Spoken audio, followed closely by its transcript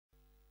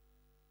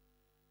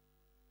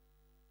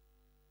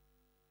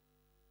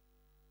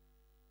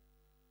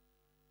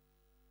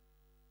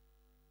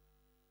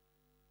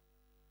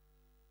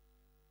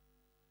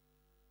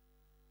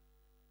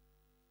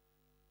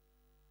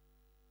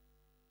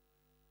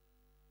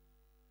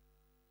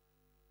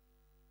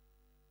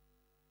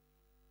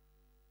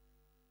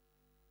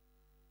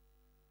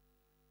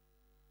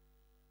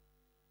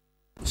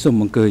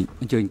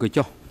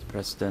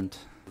President,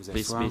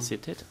 please be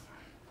seated.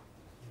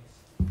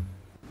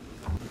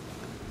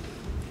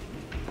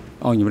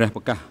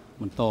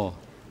 The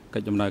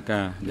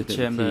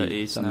chamber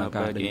is now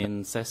back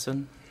in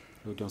session.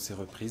 L'audience est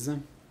reprise.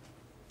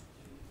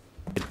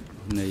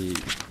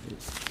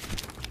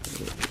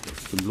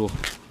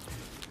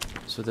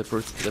 So the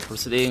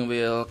proceeding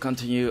will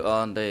continue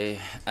on the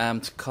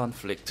armed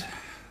conflict.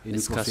 Et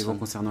nous poursuivons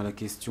concernant la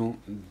question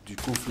du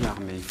conflit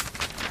armé.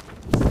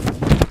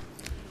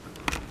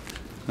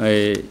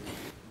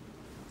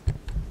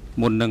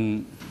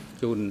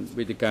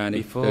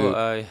 Before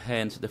I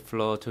hand the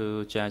floor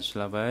to Judge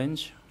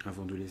Lavange,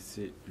 avant de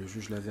laisser le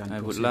juge Lavergne I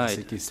would poursuivre ces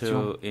like questions,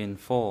 to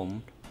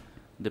inform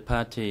the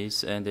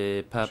parties and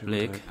the je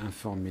public voudrais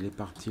informer les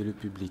partis et le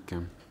public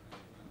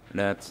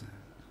that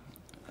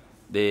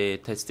the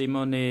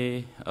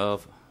testimony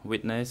of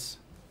witness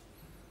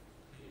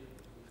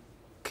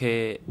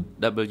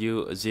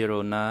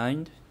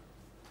KW09,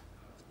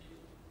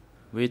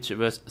 which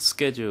was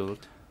scheduled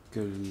que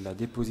la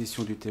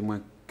déposition du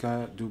témoin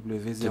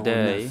KW09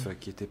 today,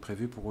 qui était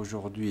prévue pour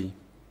aujourd'hui,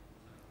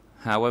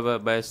 however,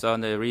 based on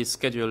the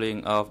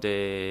rescheduling of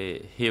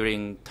the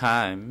hearing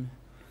time,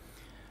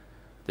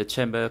 the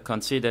chamber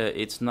consider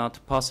it's not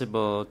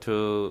possible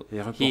to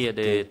hear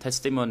the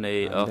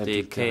testimony of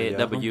the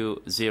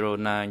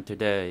KW09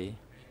 today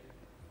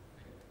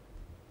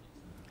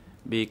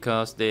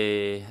because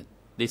the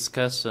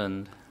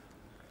discussion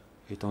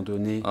étant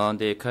donné on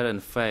the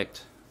current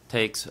fact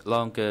takes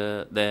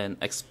longer than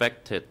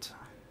expected.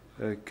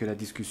 Que la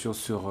discussion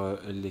sur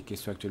les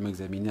questions actuellement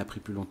examinées a pris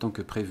plus longtemps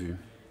que prévu.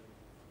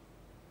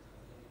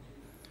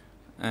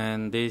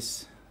 And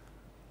this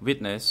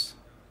witness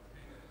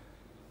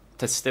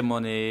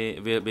testimony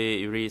will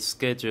be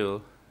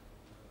rescheduled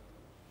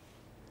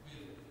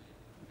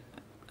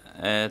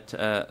at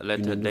a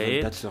later Une nouvelle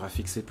date date sera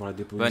fixée pour la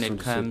when déposition it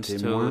de comes ce to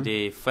témoin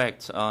the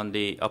facts on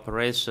the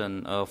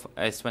operation of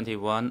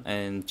S21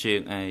 and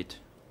June 8.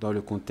 dans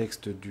le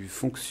contexte du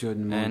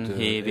fonctionnement And de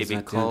he will be S21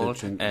 de called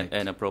Chung at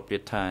an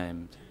appropriate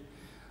time.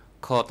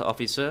 Court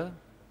officer,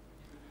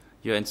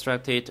 you are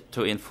instructed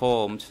to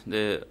inform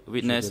the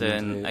witness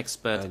and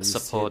expert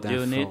support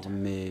unit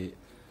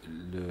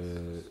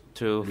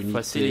to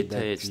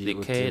facilitate the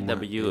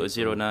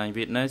KW09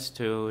 witness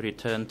to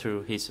return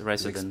to his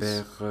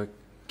residence.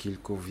 Qu'il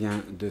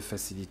convient de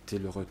faciliter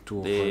le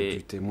retour The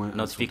du témoin à son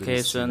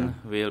notification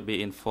domicile. will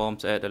be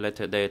informed at a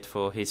later date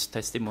for his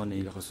testimony.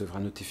 Il recevra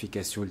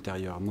notification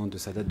ultérieurement de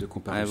sa date de I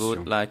comparution.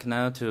 would like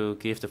now to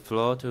give the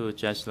floor to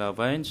Judge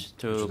Lavange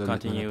to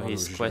continue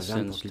his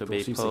questions to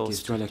be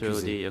posed to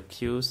the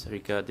accused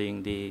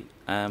regarding the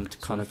armed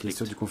Sur la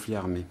question conflict. du conflit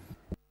armé.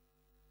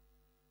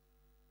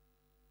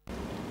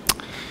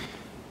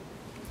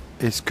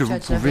 Est-ce que vous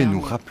pouvez nous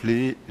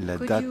rappeler la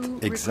date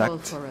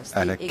exacte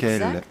à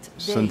laquelle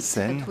Son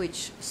Sen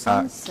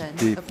a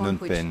quitté Phnom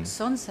Penh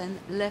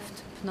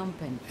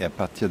et à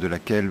partir de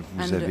laquelle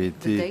vous avez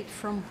été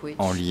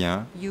en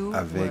lien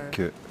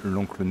avec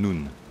l'oncle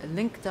Noon?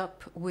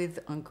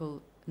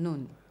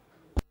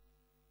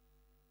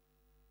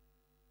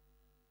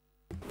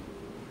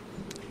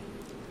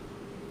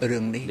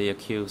 The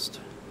accused.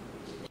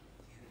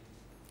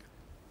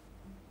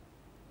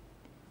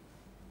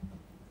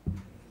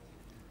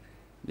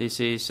 This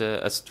is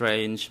a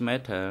strange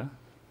matter.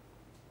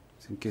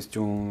 C'est une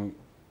question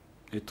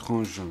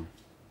étrange.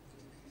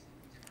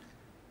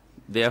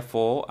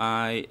 Therefore,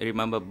 I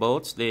remember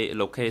both the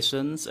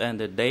locations and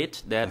the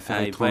date that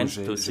I went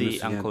to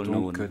see Uncle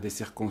Noon. Donc des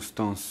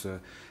circonstances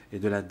et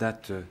de la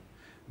date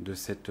de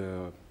cette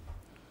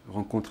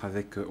rencontre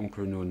avec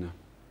Oncle Noon.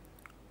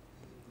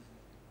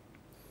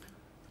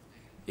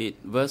 It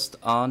was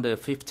on the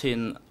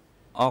 15th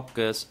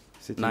August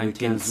C'était le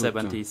 15 août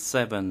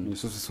 1977.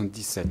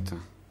 1977.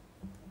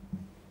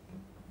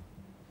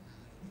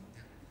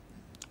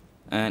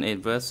 And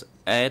it was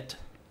at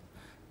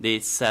the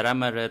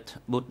Saramarat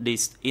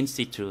Buddhist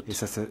Institute. Et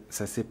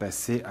ça s'est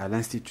passé à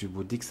l'Institut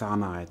bouddhique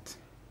Saramaret.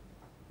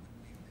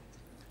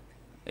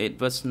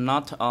 It was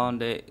not on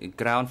the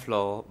ground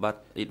floor,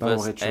 but it Pas au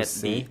was at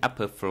rez-de-chaussée, the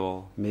upper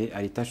floor. mais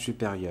à l'étage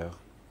supérieur.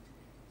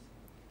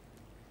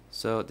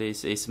 So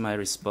this is my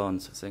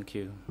response. Thank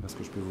you. Parce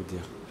que je peux vous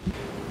dire.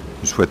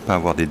 Je ne souhaite pas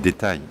avoir des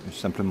détails,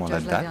 simplement la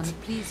date.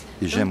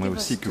 Et j'aimerais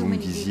aussi que vous me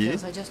disiez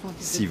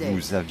si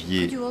vous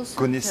aviez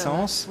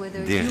connaissance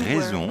des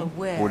raisons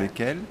pour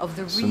lesquelles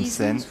Son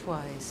Sen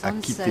a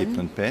quitté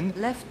Phnom Penh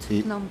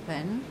et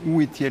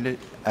où est-il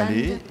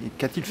allé et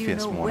qu'a-t-il fait à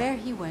ce moment-là.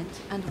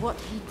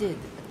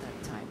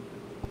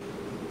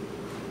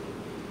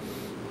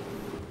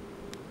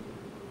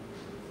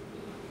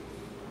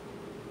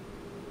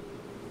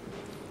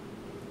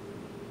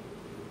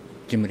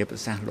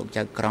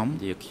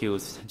 The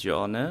accused,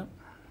 Your Honor.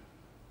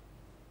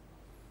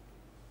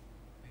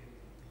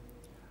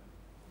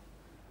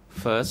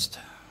 First,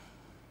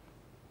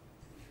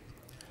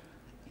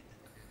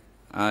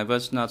 I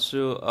was not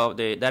sure of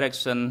the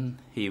direction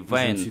he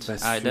went,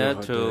 either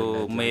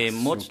to Mae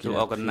Mut to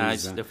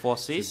organize the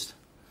forces,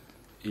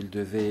 Il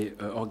devait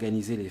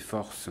organiser les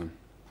forces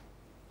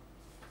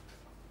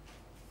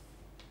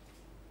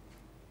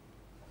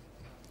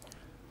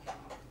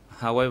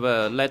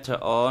However, later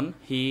on,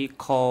 he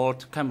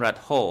called Comrade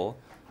Ho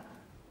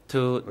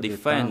to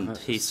defend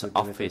his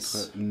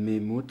office.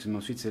 Mehmout, mais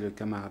ensuite c'est le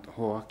camarade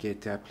Ho qui a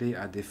été appelé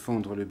à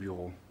défendre le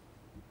bureau.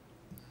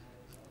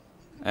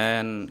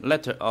 And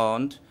later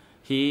on,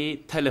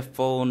 he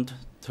telephoned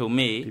to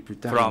me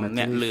from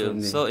Net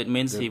Leung, so it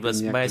means he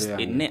was based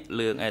in Net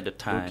Leung at the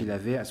time. Donc il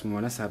avait à ce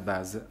moment-là sa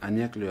base à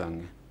Net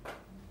Leung.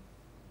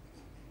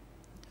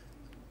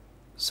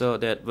 So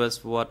that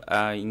was what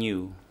I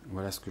knew.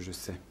 Voilà ce que je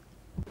sais.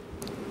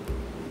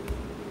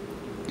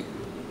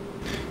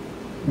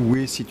 Où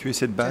est située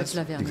cette base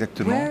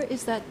exactement? Where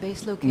is that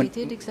base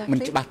located exactly?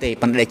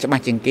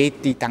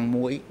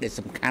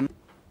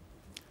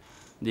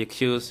 The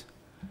accused,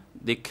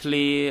 the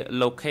clear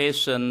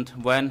location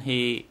when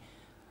he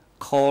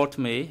called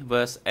me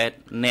was at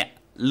Net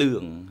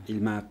Leung.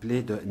 Il m'a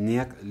appelé de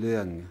Net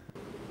Leung.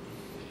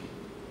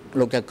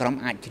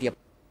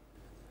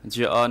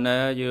 Your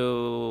Honor,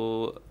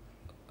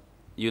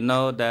 you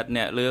know that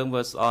Net Leung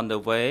was on the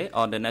way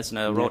on the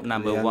National Road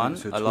number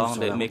 1 along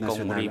the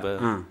Mekong River.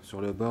 1,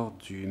 sur le bord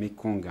du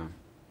Mekong.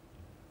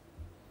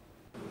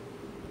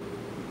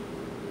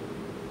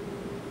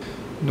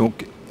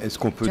 Donc, est-ce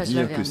qu'on peut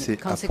dire que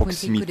c'est à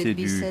proximité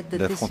de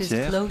la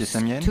frontière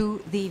vietnamienne?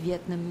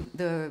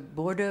 The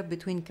border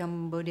between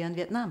Cambodia and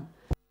Vietnam.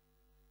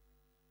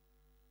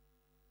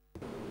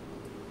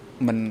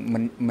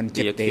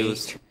 The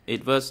accused,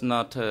 it was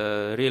not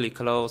really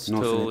close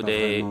to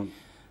the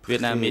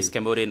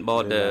Vietnamese-Cambodian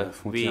border.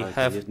 We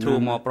have 2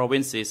 more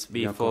provinces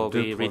before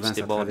we reach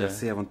the border.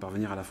 Avant de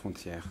parvenir à la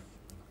frontière.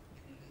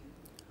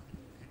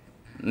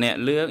 Net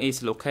Leung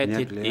is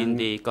located in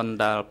the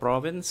Condal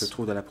province. Se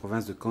trouve dans la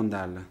province de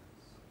Condal.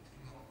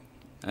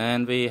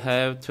 And we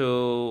have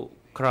to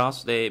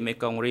cross the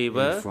Mekong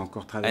River,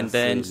 and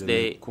then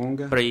the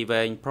Pre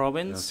Vang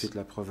province. Ensuite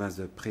la province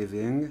de Pre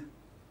Vang.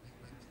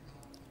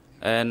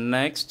 And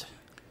next,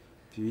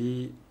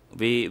 puis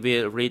we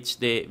will reach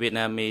the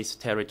Vietnamese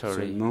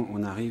territory. Seulement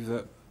on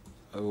arrive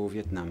au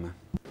Vietnam.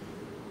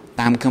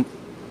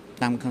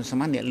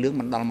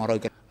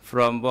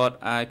 From what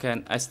I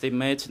can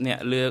estimate,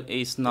 Net Leung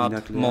is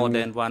not more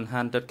than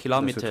 100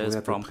 kilometers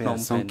from Phnom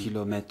Penh. 100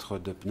 km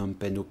de Phnom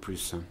Penh au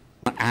plus.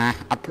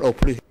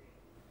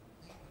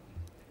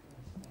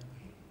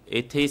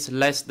 It is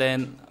less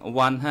than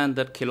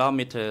 100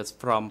 kilometers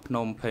from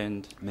Phnom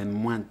Penh. Même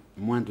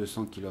moins de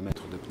 100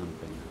 km de Phnom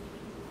Penh.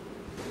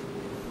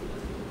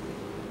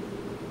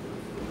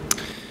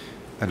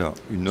 Alors,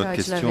 une autre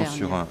question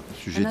sur un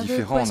sujet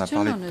différent. On a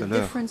parlé tout à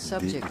l'heure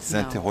des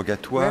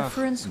interrogatoires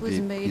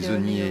des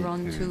prisonniers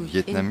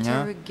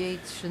vietnamiens.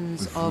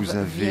 Vous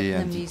avez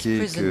indiqué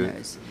que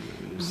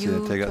ces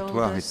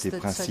interrogatoires étaient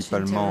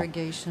principalement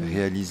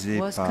réalisés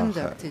par un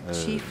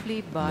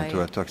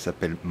interrogateur qui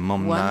s'appelle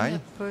Mam Nai.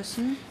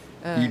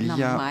 Il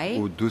y a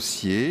au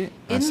dossier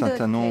un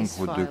certain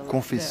nombre de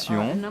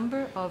confessions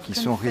qui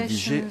sont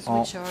rédigées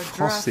en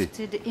français.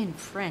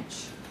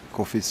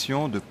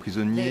 Confession de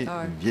prisonniers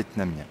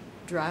vietnamiens.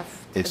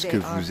 Est-ce que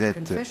vous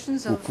êtes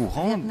au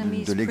courant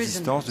de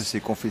l'existence de ces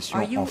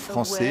confessions en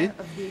français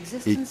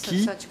et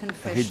qui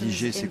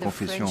rédigeait ces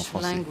confessions en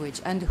français?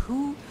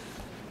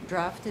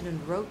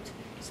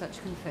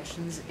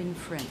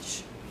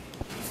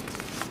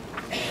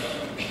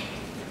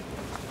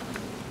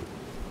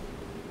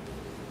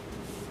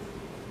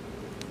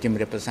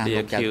 The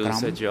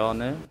accused, Your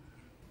Honor.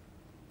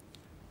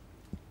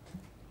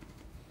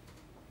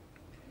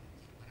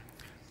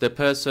 The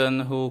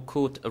person who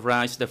could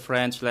write the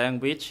French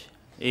language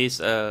is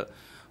a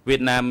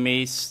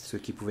Vietnamese Ceux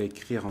qui pouvaient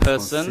écrire en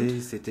person.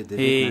 français, c'était des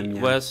He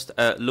Vietnamiens. was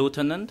a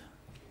lieutenant.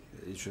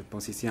 Je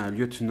pense ici à un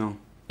lieutenant.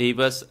 He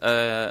was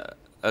a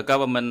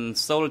government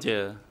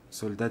soldier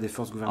Soldat des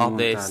forces of the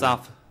gouvernementales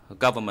South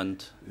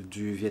government,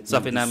 du Vietnam,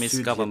 South du Vietnamese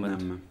Sud government.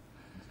 Vietnam.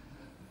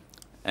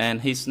 And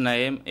his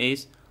name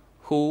is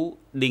Hu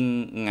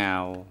Dinh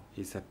Ngao.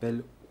 Il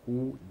s'appelle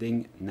Hu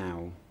Dinh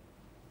Ngao.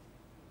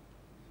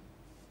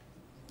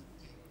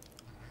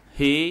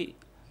 He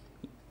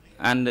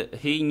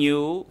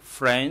knew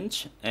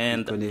French and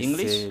Il connaissait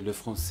English. le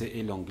français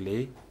et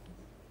l'anglais.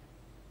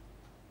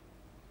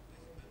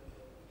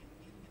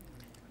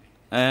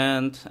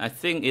 And I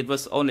think it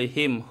was only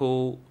him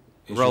who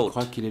Et je wrote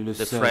crois qu'il est le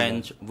the seul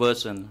French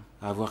version.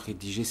 à avoir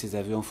rédigé ses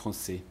aveux en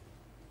français.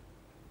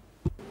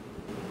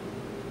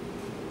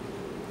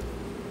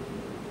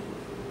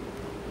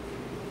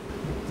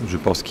 Je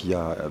pense qu'il y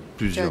a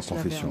plusieurs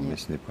confessions, mais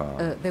ce n'est pas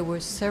un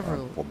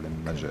problème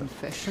majeur.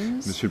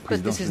 Monsieur le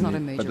Président, je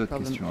n'ai pas d'autres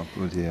questions à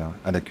poser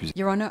à l'accusé.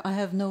 Your Honor, I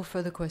have no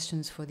further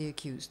questions for the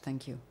accused.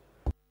 Thank you.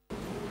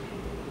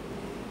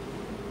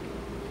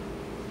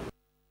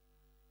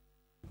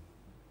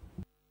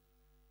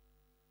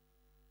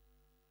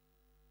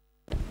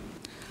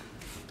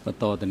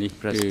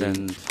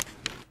 President,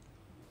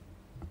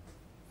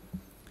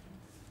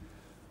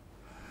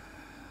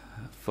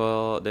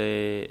 for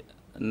the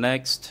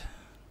next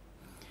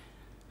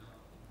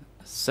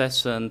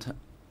session,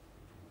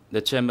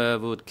 the chamber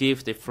would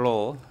give the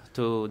floor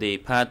to the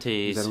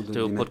parties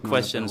to put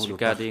questions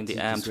regarding the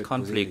armed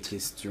conflict.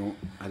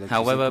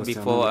 However,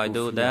 before I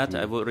do that,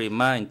 I would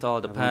remind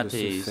all the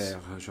parties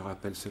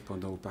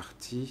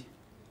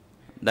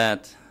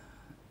that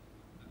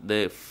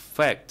the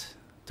fact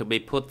to be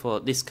put for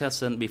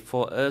discussion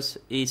before us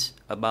is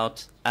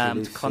about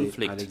armed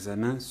conflict.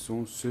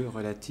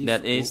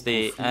 That is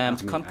the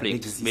armed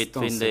conflict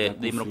between the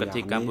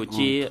Democratic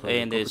Cambodia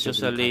and the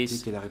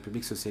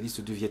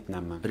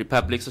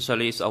Republic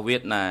Socialist of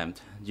Vietnam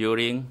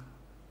during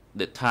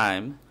the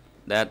time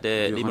that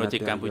the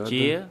Democratic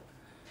Cambodia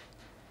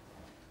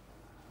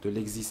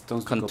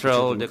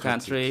controlled the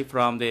country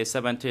from the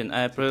 17th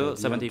April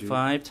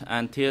 1975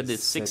 until the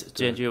 6th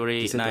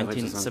January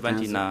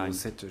 1979.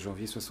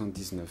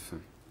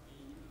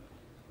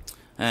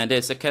 And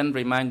the second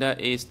reminder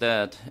is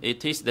that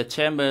it is the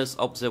Chamber's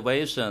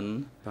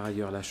observation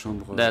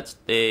that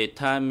the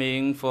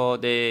timing for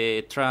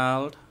the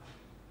trial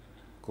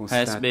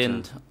has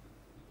been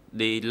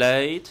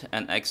delayed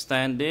and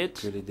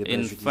extended.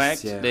 In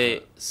fact,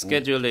 the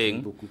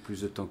scheduling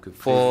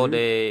for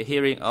the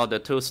hearing of the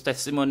two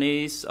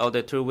testimonies of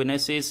the two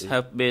witnesses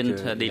have been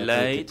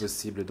delayed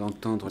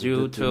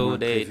due to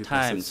the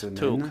time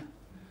took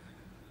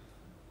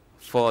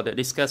for the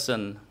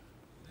discussion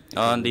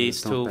on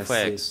these two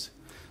facts.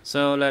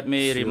 So let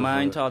me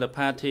remind all the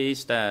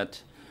parties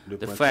that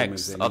the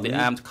facts of the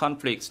armed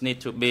conflicts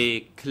need to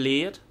be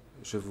cleared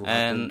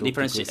and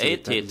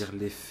differentiated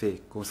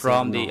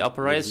from the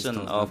operation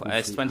of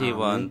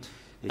S-21.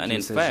 And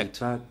in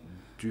fact,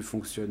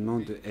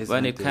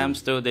 when it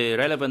comes to the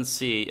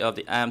relevancy of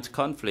the armed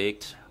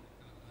conflict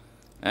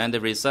and the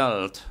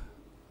result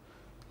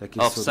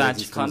of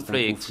such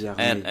conflict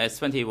at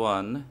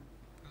S-21,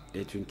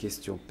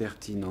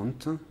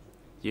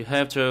 you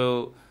have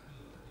to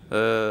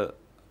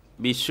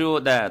be sure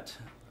that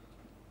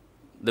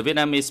the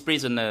Vietnamese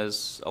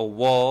prisoners of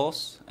war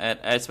at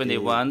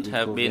S-21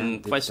 have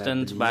been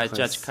questioned by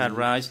Judge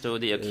Cartwright to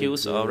the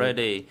accused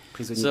already.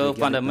 So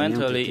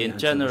fundamentally, in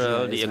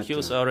general, the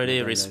accused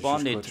already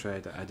responded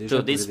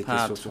to this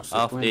part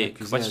of the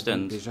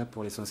question,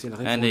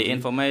 and the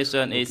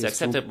information is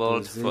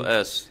acceptable for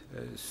us.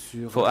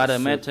 For other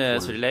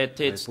matters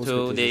related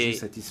to the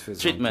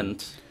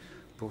treatment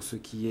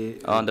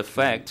on the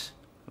fact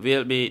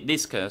will be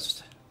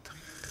discussed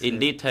in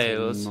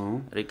details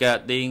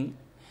regarding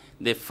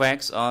the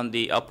facts on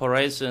the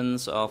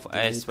operations of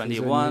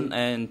S-21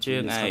 and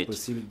Chương 8,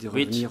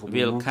 which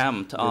will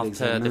come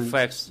after the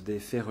facts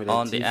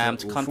on the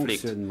armed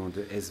conflict.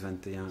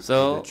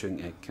 So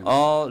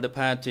all the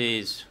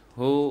parties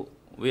who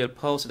will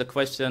pose the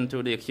question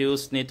to the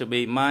accused need to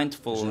be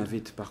mindful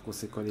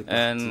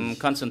and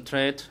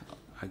concentrate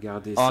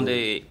on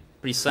the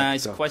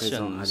precise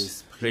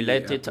questions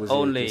related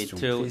only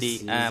to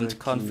the armed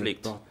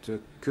conflict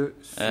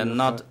and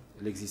not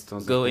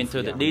go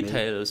into the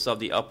details of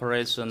the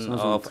operation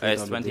of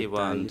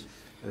S-21,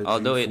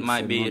 although it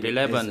might be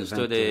relevant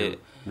to the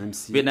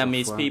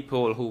Vietnamese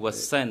people who were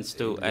sent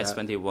to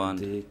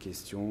S-21.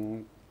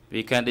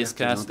 We can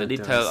discuss the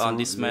detail on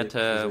this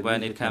matter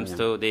when it comes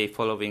to the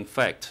following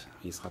fact.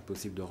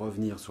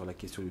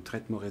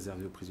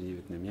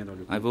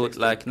 I would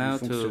like now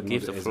to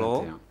give the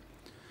floor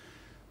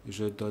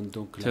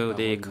to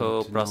the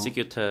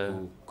co-prosecutor.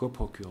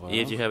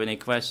 If you have any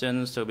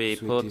questions to be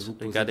put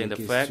regarding the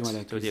facts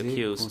to the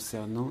accused.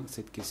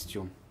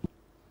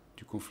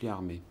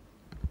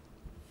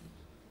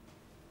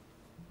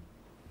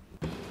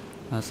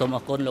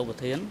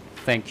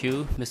 Thank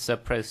you,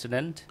 Mr.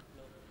 President.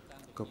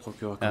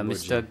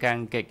 Mr.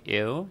 Kang Kek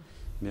Eo.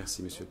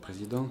 Merci, Monsieur le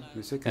Président.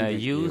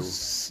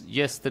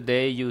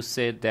 Yesterday you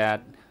said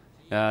that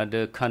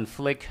the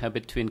conflict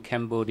between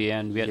Cambodia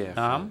and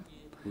Vietnam,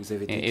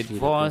 it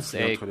was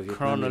a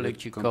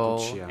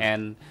chronological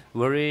and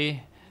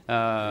very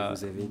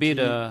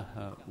bitter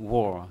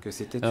war.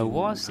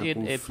 Was it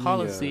a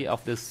policy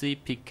of the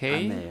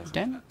CPK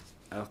then?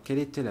 Alors, quelle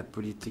était la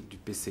politique du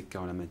PCK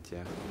en la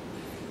matière?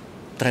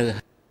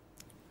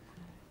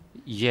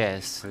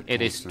 Yes,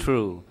 it is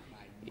true.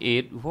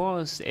 It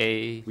was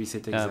a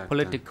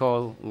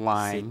political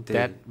line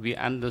that we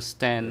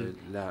understand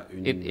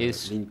it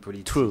is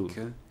true.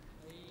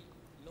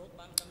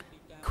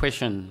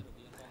 Question.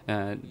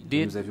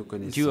 Did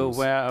you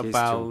aware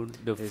about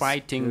the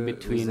fighting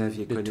between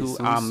the two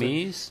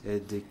armies,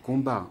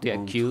 the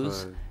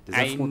accused?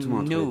 I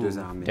knew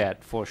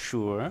that for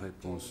sure.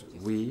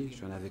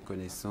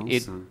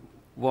 It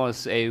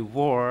was a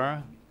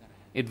war.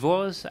 It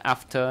was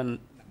after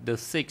the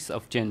 6th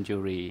of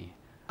January.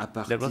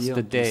 That was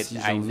the date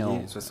I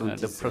know.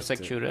 The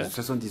prosecutor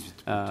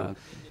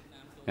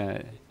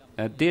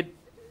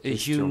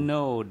did you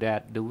know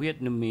that the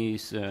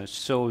Vietnamese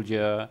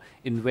soldier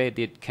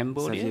invaded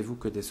Cambodia?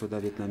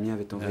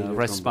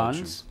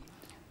 Response.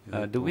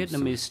 The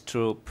Vietnamese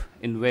troop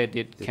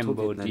invaded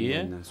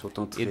Cambodia.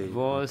 It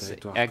was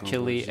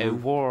actually a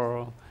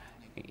war.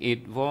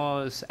 It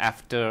was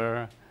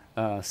after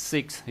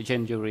 6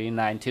 January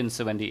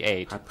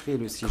 1978.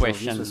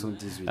 Question.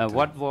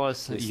 What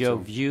was your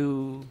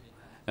view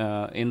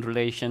in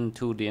relation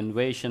to the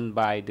invasion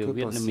by the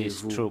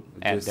Vietnamese troops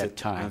at that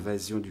time?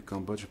 Invasion du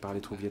Cambodge par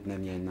les troupes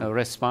vietnamiennes.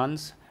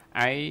 Response: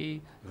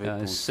 I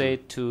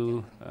said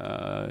to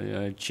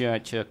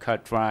Judge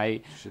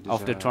Cartwright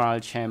of the trial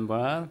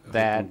chamber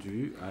that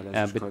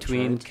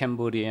between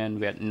Cambodia and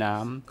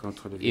Vietnam,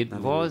 it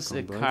was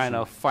a kind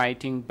of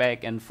fighting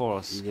back and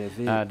forth.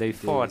 They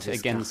fought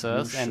against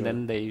us, and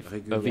then we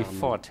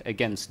fought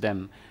against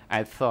them.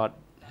 I thought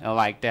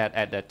like that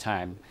at that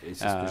time.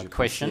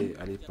 Question: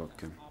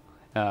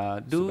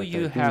 do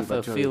you have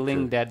a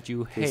feeling that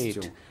you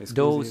hate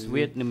those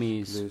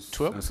Vietnamese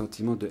troops? Un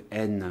sentiment de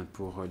haine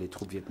pour les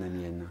troupes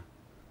vietnamiennes.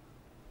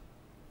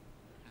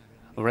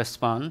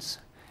 Response: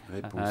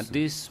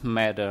 this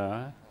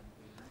matter,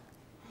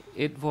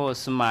 it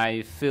was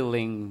my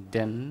feeling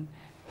then.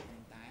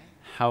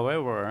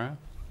 However,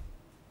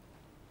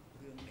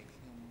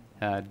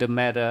 the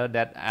matter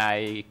that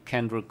I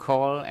can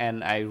recall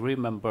and I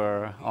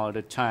remember all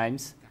the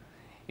times,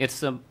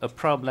 it's a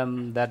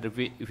problem that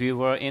we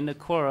were in a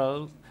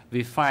quarrel,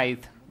 we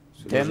fight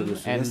them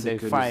and they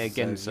fight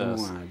against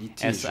us.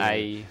 As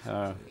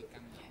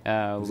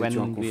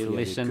when we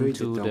listen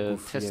to the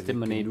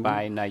testimony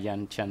by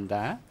Nayan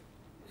Chanda,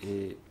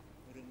 it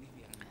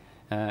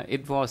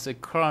was a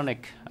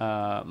chronic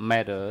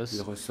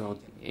matters.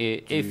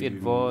 If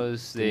it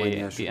was the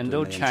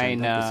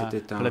Indochina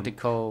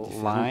political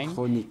line,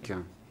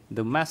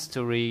 the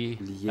mastery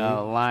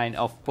line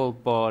of Pol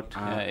Pot,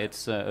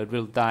 it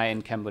will die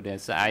in Cambodia.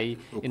 So I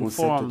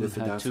informed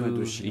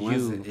to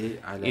you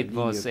it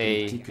was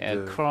a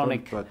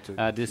chronic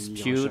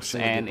dispute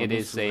and it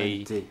is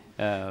a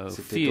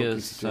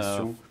fierce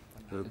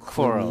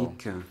quarrel.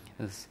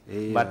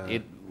 But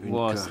it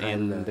was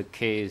in the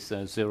case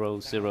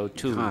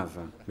 002.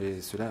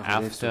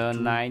 After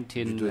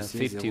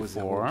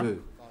 1954,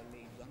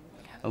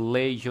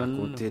 Lê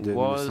Yun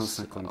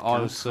was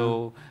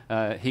also,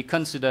 he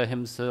considered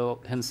himself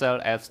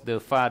as the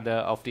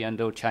father of the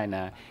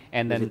Indochina,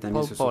 and then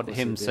Pol Pot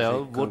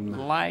himself would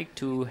like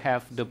to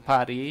have the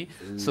party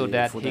so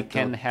that he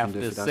can have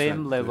the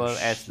same level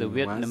as the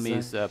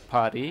Vietnamese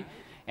party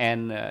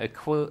and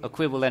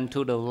equivalent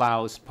to the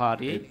Laos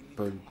party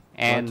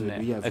and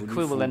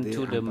equivalent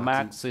to the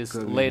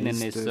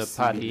Marxist-Leninist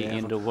party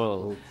in the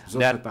world.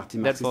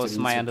 That was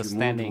my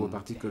understanding,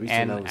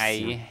 and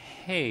I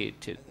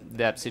hated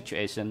that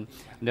situation.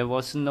 There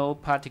was no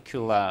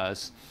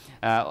particulars.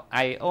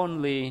 I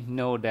only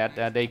know that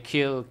they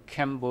kill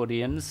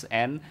Cambodians,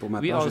 and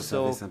we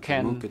also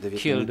can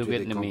kill the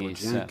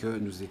Vietnamese.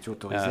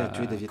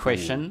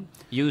 Question: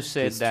 you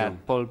said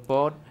that Pol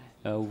Pot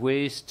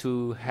wished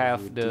to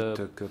have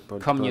the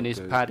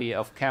Communist Party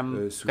of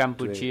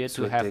Cambodia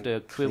to have the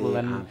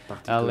equivalent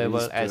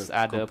level as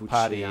other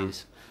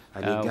parties.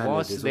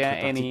 Was there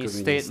any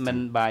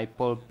statement by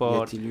Pol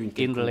Pot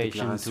in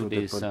relation to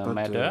this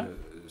matter?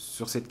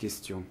 Sur cette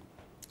question.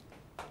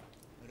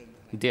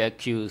 The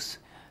accused,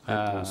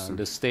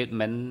 the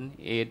statement,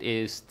 it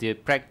is the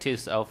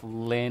practice of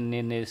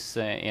Leninists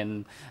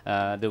in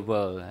the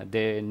world.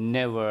 They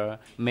never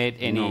made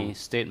any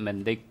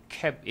statement. They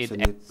kept it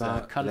as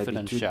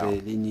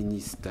confidential.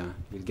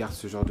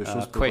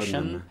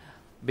 Question: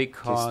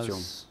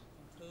 because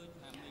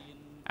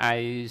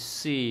I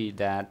see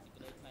that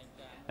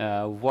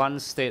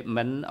one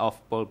statement of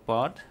Pol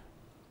Pot.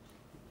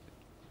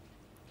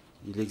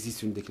 Il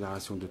existe une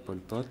déclaration de Pol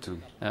Pot.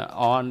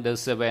 On the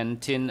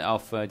 17th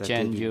of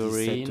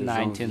January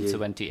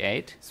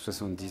 1978.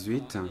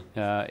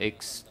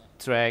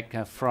 Extract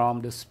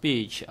from the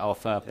speech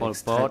of Pol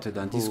Pot,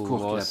 who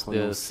was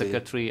the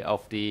secretary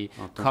of the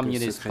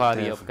Communist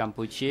Party of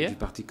Cambodia,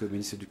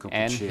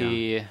 and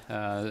he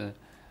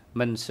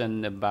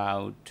mentioned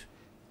about.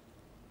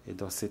 Et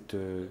dans ce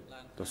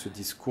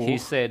discours, he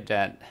said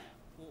that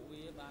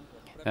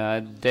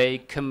they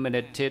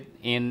committed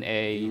in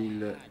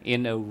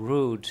a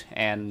rude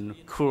and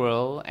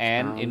cruel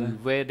and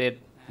invaded,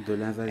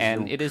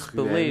 and it is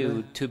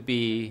believed to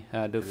be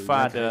the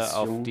father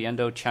of the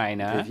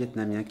Indochina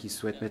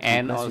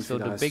and also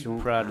the big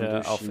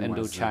brother of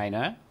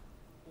Indochina.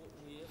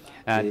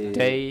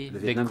 They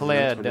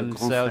declared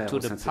themselves to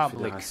the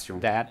public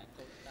that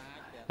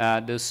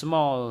the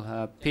small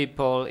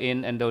people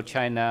in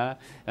Indochina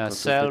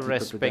shall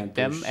respect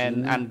them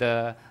and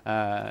under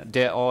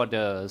their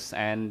orders,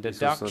 and the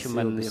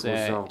documents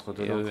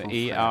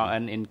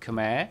ERN in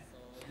Khmer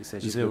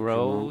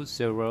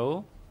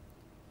 00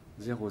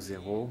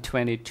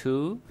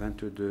 22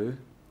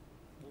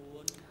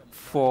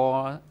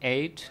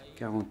 48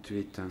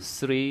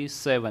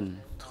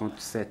 37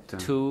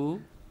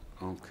 2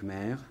 en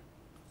Khmer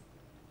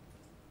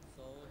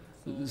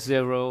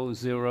 00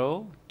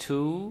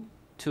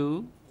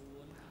 2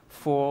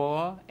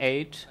 4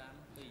 8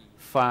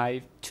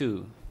 5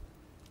 2.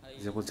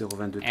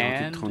 0022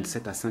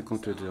 37 à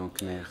 52 en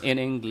Khmer. In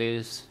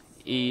English,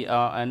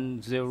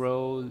 ERN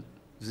 000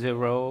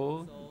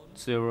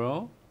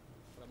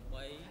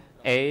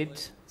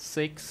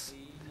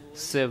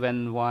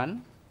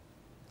 8671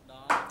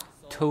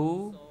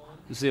 2000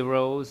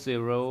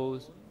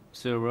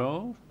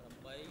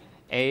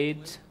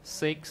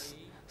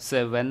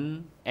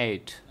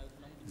 8678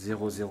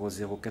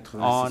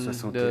 on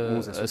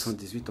the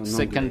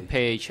second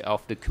page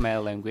of the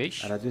Khmer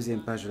language. À la deuxième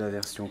page de la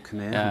version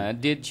Khmer.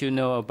 Did you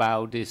know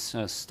about this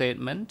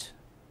statement?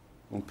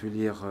 On peut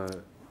lire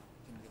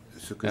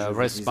ce que je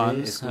vous disais.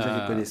 Est-ce que vous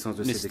avez connaissance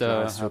de ces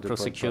déclarations de Pol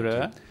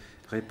Pot?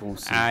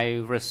 Réponse.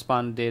 I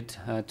responded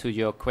to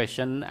your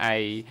question.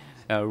 I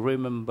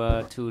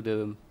remember to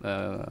the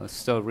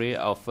story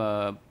of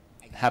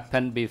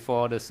happened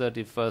before the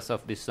 31st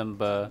of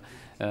December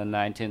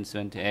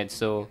 1978.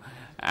 So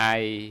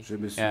I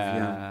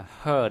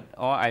heard,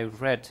 or I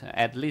read,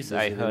 at least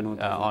I heard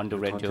on the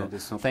radio.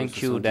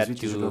 Thank you that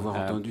you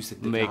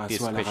make this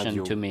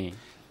question to me.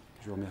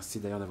 Je vous remercie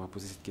d'ailleurs d'avoir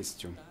posé cette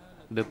question.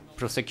 The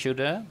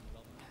prosecutor,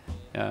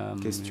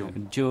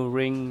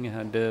 during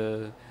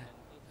the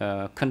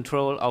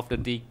control of the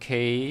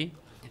DK,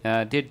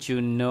 did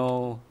you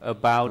know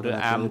about the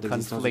armed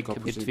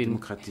conflict between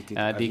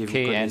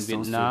DK and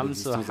Vietnam?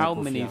 So how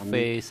many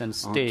phases and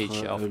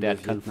stages of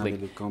that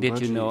conflict did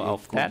you know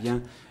of that?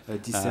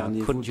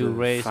 Could you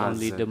raise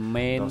only the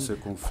main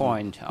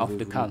point of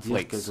the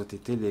conflict?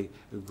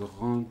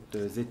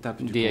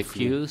 The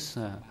accused,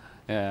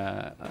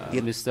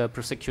 Mr.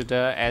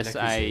 Prosecutor, as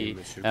I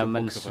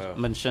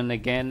mentioned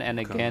again and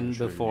again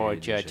before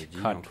Judge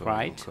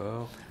Cartwright,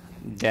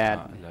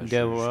 that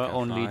there were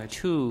only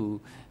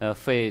two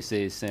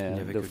phases.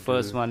 The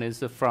first one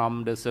is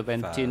from the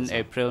 17th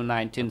April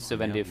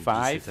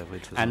 1975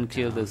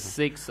 until the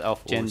 6th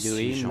of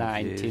January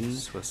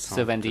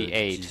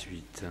 1978.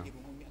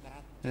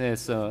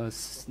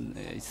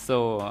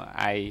 So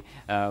I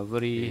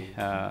very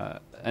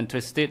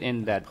interested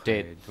in that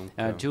date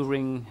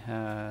during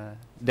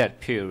that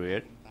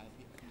period.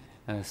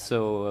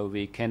 So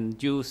we can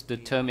use the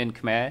term in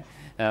Khmer.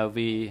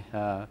 We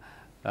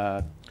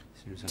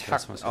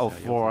tug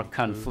of war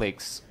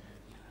conflicts.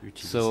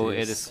 So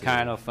it is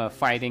kind of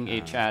fighting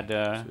each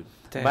other.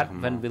 But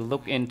when we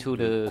look into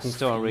the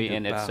story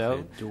in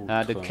itself,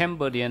 the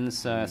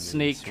Cambodians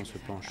sneak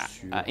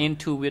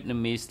into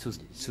Vietnamese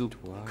to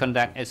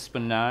conduct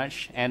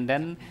espionage, and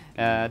then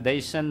they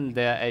send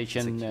their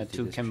agent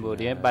to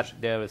Cambodia, but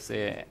there was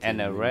an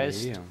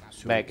arrest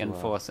back and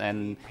forth,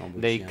 and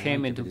they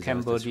came into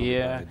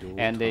Cambodia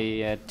and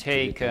they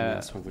take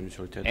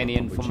any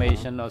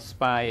information or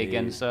spy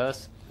against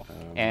us.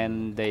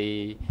 And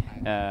they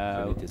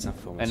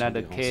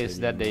another case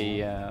that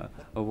they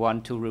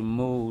want to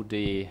remove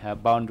the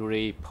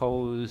boundary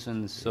posts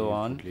and so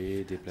on.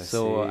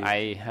 So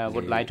I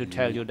would like to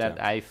tell you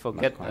that I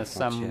forget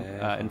some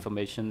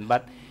information,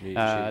 but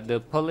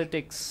the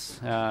politics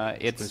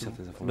it's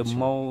the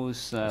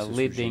most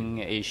leading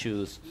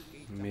issues.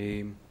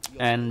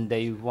 And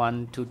they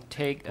want to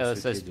take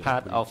us as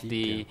part of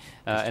the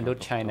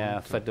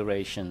Indochina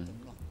Federation.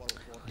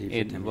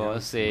 It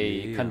was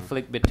a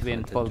conflict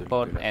between Pol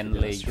Pot and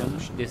Lê Duẩn.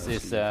 This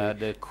is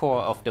the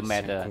core of the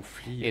matter.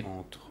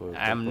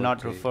 I'm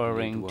not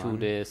referring to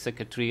the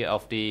secretary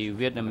of the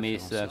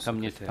Vietnamese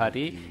Communist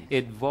Party.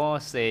 It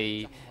was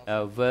a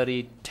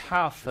very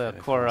tough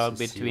quarrel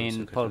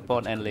between Pol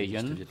Pot and Lê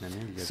Duẩn.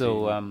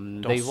 So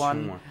they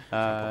want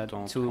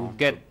to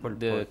get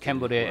the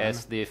Cambodia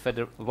as the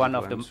one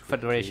of the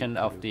federation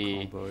of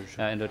the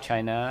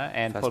Indochina,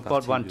 and Pol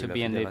Pot want to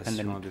be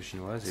independent.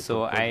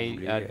 So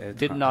I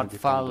did not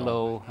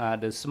follow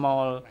the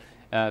small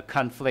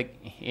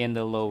conflict in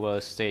the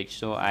lower stage.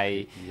 So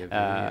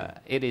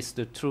it is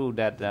the truth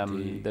that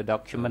the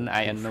document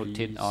I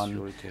annotated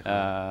on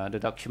the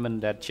document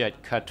that Judge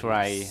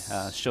Cartwright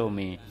showed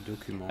me.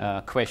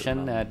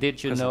 Question: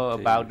 did you know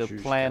about the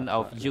plan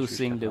of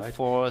using the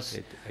force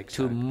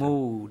to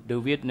move the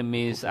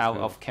Vietnamese out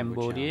of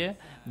Cambodia?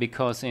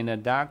 Because in a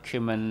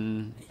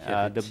document,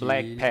 the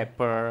black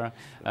paper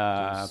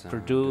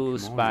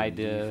produced by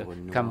the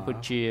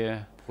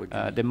Cambodia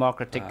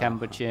Democratic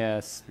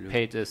Cambodia,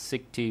 page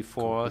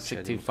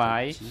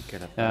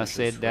 64-65,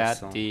 said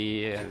that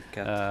the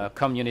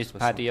Communist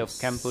Party of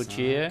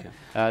Cambodia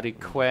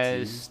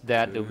requests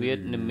that the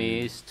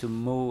Vietnamese to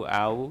move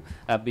out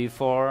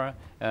before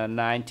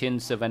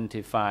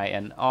 1975,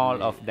 and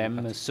all of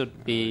them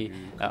should be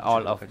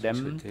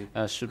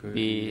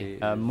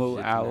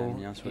moved out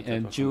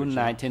in June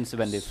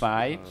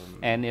 1975.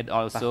 And it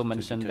also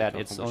mentioned that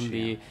it's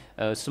only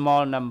a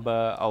small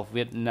number of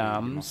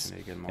Vietnamese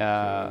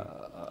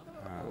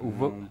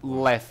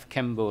left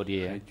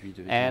Cambodia,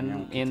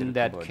 and in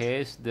that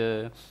case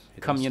the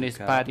Communist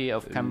Party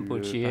of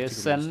Cambodia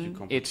sent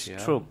its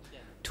troops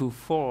to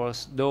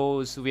force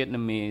those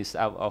Vietnamese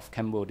out of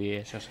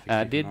Cambodia.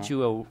 Did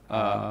you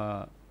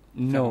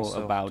know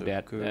about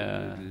that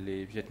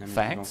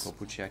facts?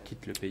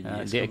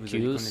 The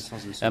accused,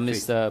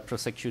 Mr.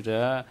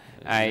 Prosecutor,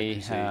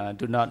 I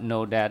do not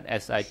know that.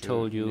 As I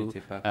told you,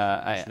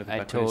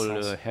 I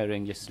told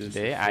hearing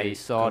yesterday, I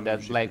saw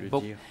that black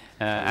book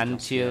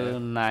until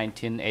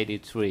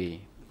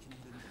 1983.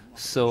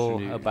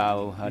 So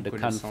about the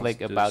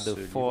conflict, about the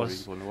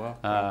force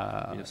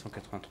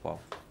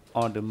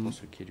or the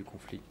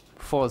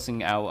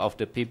forcing out of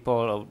the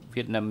people of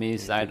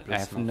Vietnamese, I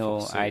have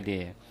no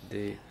idea.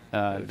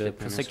 the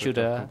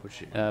prosecutor,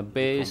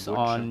 based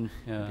on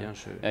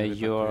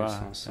your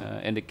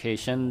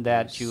indication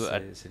that you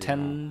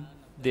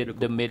attended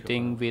the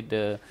meeting with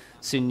the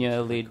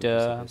senior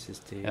leader,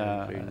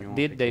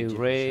 did they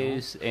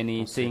raise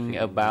anything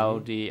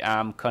about the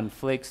armed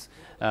conflicts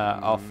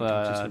of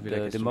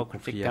the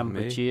Democratic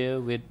Cambodia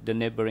with the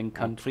neighboring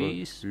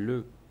countries?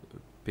 Le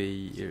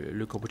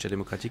Cambodge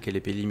démocratique et les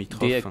pays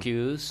limitrophes. The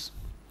accused,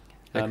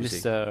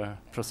 Mr.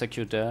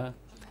 Prosecutor,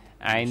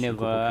 I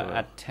never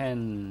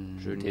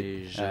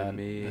attended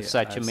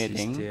such a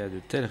meeting,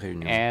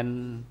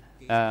 and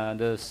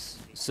the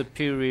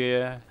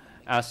superior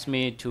asked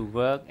me to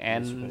work,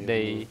 and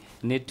they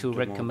need to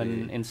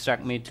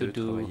instruct me to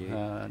do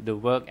the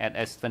work at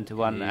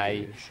S21.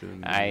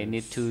 I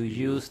need to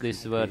use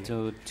this word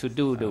to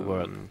do the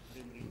work.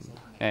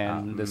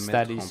 And the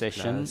study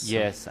session,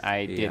 yes,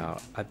 I did.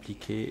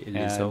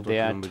 They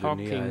are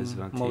talking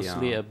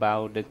mostly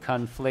about the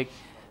conflict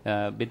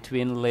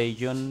between Lê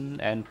Yun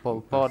and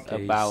Pol Pot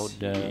about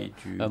the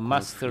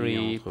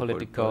mastery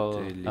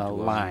political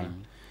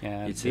line.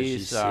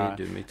 These are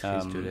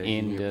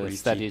in the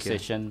study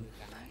session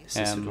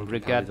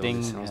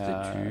regarding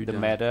the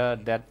matter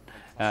that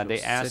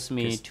they asked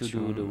me to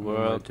do the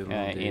work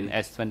in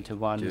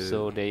S21,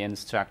 so they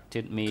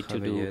instructed me to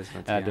do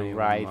the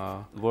right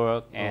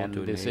work, and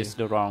this is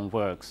the wrong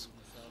works.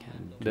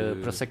 The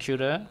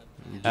prosecutor,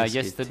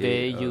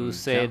 yesterday you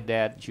said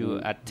that you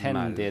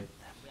attended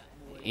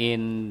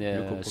in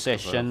the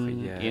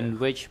session in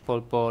which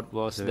Pol Pot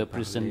was the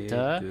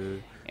presenter,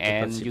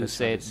 and you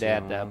said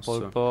that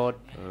Pol Pot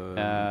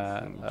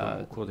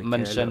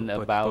mentioned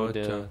about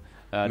the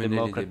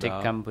Democratic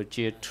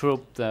Cambodia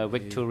troop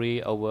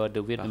victory over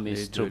the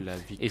Vietnamese troop.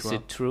 Is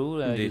it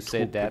true? You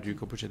said that. Du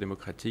Cambodge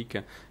démocratique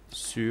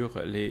sur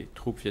les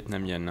troupes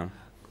vietnamiennes.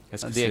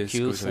 Est-ce que c'est ce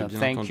que vous avez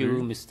bien entendu?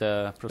 You,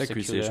 Mr.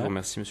 L'accusé, je vous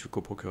remercie, Monsieur le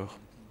coprocureur.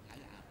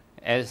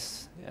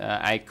 As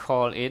I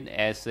call it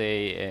as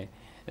the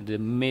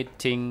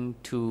meeting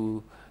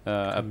to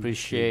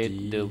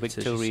appreciate the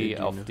victory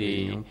of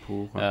the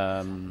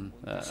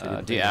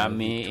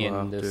army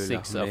in the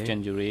 6th of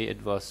January.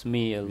 It was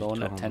me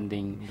alone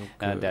attending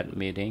that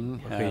meeting.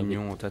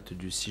 Réunion en date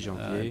du 6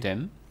 janvier.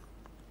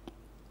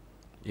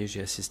 Et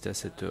j'ai assisté à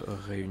cette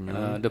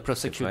réunion. The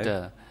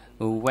prosecutor,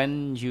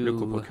 when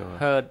you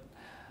heard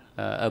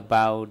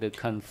about the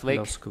conflict,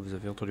 lorsque vous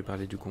avez entendu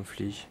parler du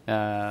conflit,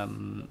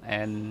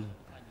 and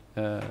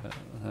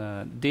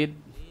did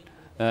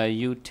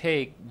you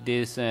take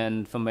this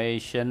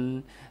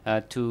information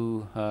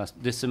to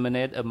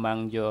disseminate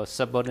among your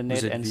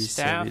subordinates and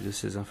staff? Vous êtes de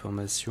ces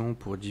informations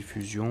pour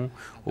diffusion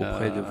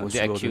auprès de vos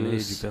subordonnés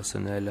et du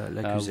personnel.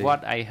 L'accusé.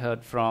 What I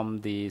heard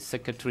from the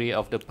secretary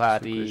of the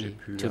party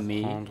to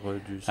me,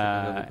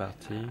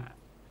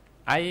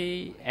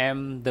 I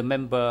am the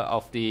member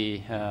of the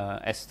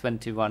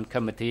S21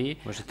 committee.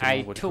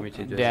 I took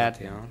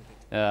that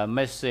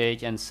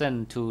message and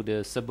send to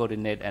the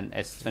subordinate and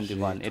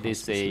S21. It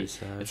is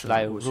it's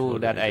like a rule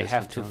that I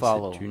have to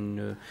follow.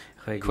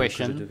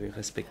 Question: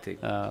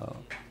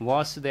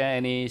 was there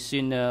any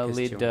senior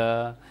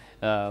leader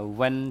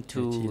went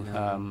to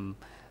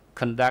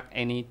conduct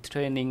any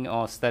training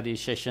or study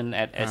session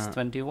at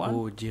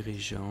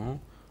S21?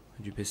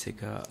 Du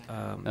PCK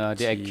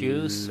the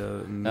accused,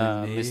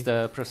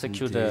 Mr.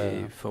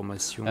 Prosecutor,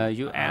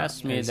 you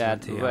asked me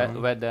that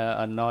whether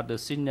or not the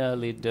senior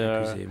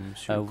leader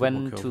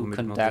went to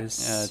conduct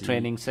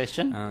training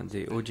session.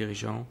 Des hauts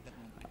dirigeants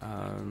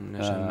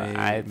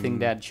I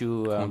think that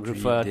you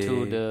refer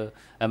to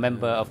a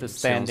member of the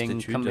standing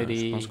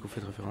committee.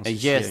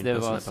 Yes, there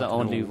was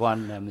only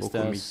one,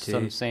 Mr.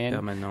 Son Sen,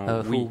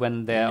 who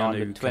went there on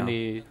the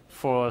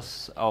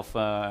 24th of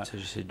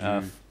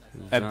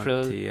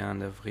April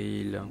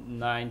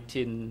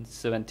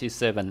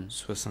 1977.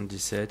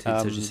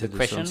 The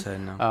question,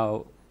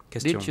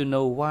 did you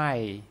know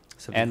why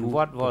and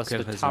what was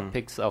the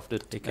topics of the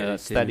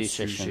study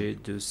session?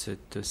 De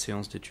cette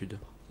séance d'études.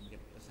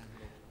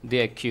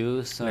 The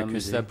accused,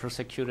 Mr.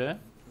 Prosecutor,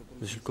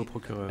 Monsieur le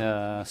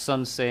coprocureur,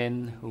 Son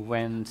Sen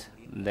went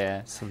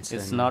there.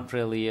 It's not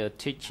really a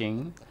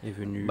teaching,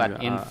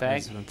 but in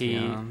fact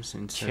he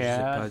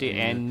chaired the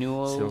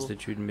annual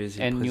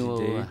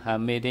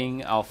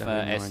meeting of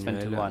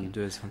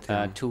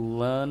S21 to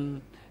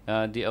learn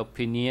the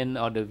opinion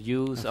or the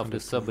views of the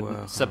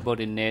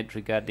subordinate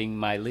regarding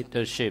my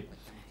leadership.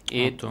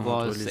 It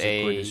was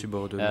a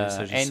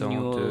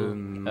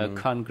annual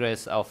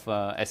congress of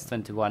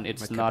S21.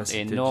 It's not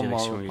a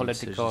normal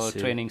political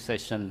training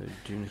session.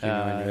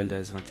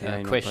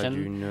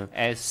 Question: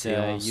 as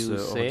you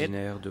said,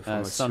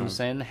 Son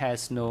Sen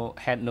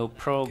had no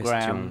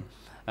program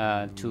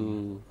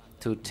to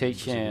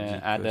teach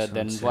other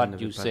than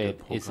what you said.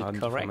 Is it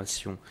correct?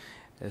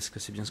 Est-ce que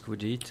c'est bien ce que vous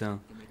dites?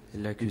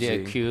 The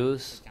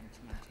accused,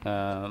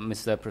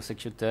 Mr.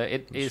 Prosecutor,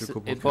 it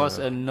was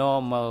a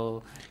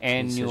normal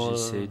annual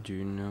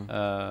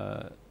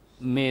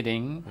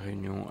meeting.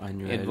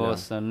 It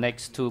was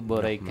next to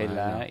Borei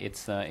Kaila.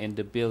 It's in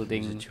the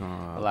building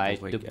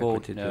like the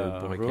boat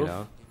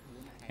roof.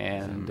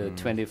 and the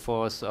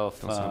 24th of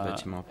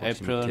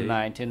April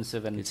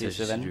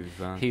 1977,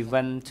 he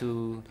went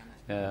to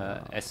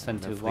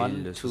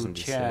S21 to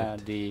chair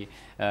the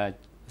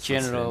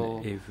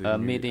general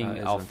meeting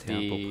of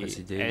the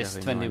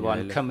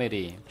S21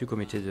 committee.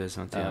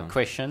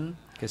 Question.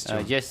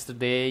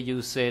 Yesterday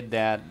you said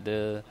that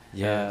the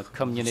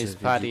Communist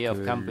Party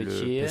of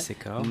Cambodia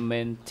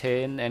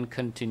maintain and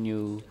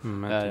continue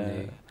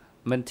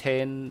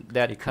maintain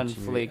that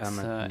conflict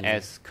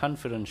as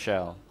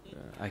confidential.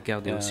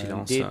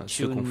 Did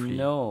you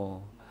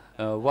know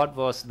what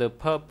was the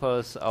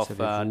purpose of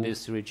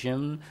this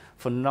regime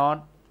for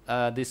not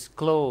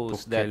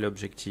disclose that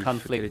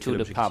conflict to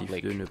the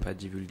public? De ne pas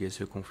divulguer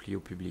ce conflit au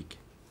public.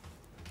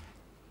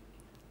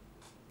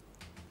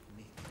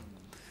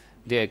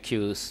 The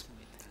accused.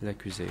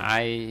 L'accusé.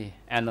 I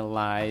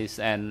analyze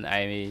and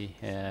I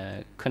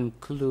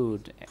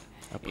conclude.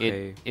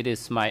 It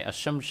is my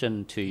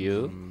assumption to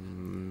you.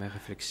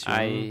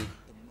 I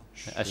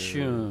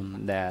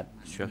assume that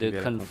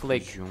the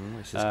conflict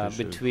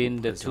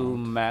between the two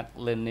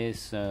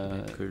Marxist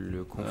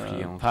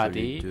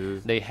party,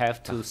 they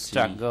have to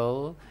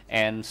struggle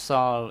and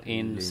solve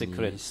in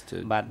secret.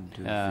 But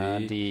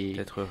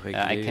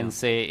I can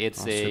say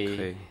it's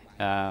a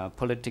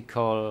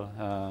political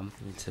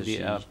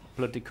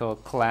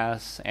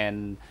class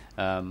and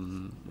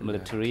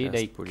military.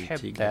 They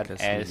kept that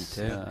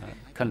as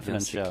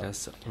confidential.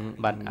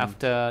 But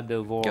after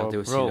the war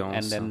broke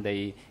and then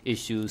they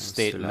issued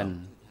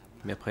statement,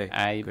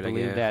 I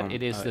believe that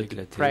it is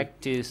the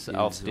practice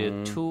of the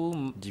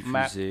two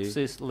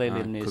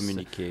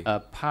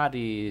Marxist-Leninist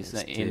parties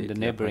in the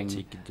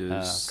neighboring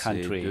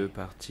country.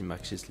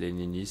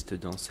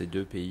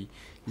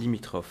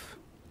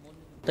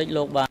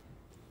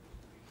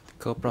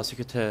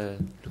 Co-prosecutor,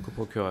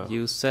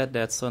 you said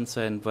that Son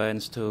Sen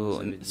went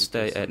to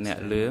stay at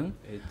Nhat Luang.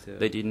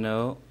 Did you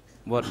know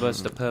what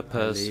was the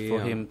purpose for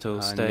him to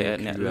stay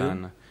at Nhat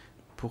Luang?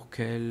 Pour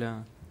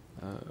quel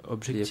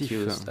objectif? The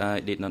accused,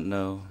 I did not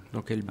know.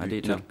 I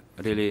did not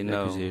really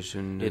know.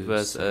 It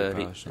was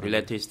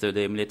related to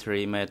the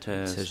military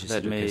matters.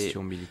 Let me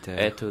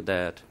add to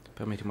that.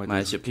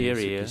 My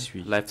superior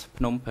left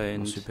Phnom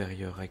Penh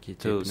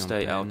to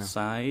stay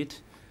outside.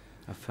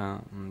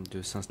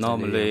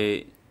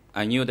 Normally,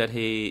 I knew that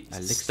he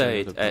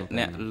stayed at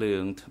Nhat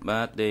Luang,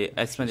 but the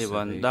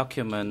S21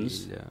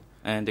 documents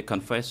and the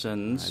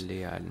confessions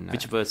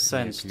which were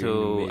sent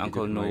to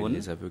Uncle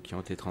Noon,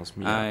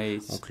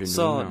 I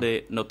saw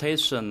the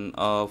notation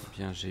of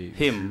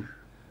him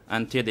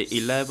until the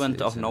 11th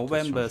of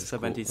November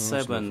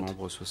 77.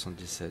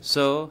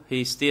 So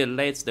he still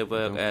leads the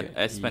work at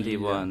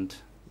S21.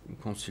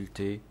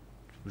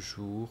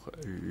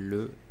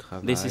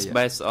 This is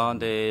based on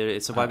the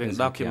surviving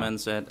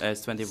documents at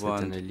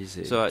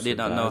S21, so I did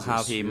not know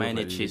how he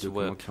managed his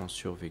work.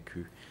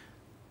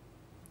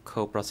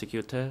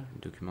 Co-prosecutor,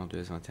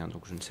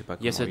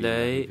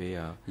 yesterday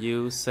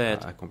you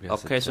said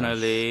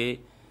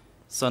occasionally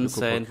Son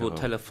Sen would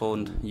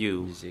telephone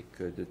you,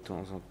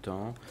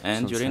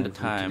 and during the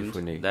time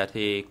that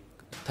he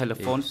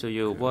telephoned to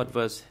you, what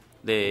was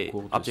the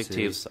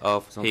objectives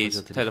of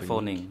his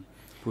telephoning?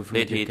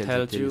 Did he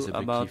tell you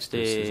about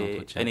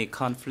any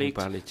conflict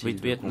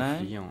with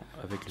Vietnam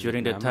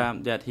during the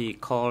time that he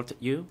called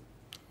you?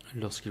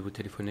 Lorsqu'il vous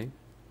téléphonait?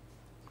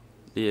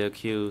 The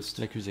accused,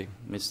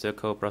 Mr.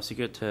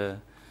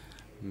 Co-prosecutor,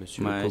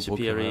 my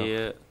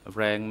superior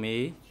rang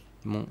me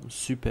and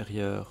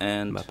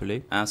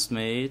asked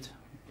me,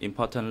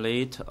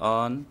 importantly,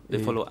 on the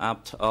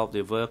follow-up of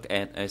the work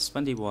at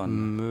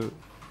S21.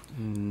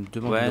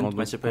 When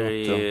my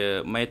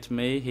superior met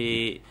me,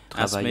 he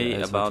asked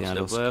me about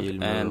the work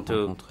and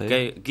to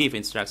give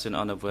instruction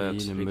on the work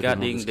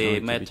regarding the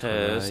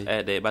matters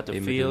at the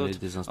battlefield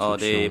or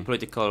the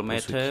political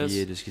matters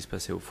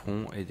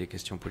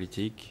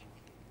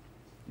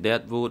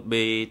that would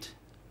be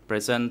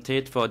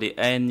presented for the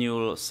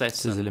annual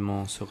session.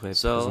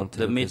 So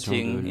the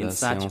meeting in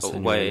such a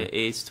way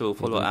is to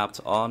follow up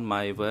on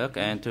my work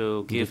and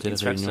to give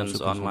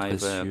instructions on my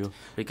work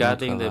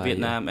regarding the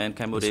Vietnam and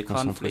Cambodia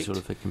conflict or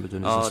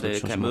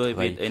the Cambodia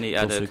with any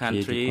other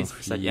countries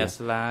such as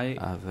Lai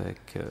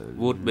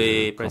would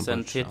be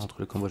presented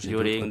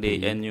during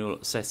the annual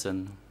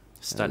session,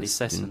 study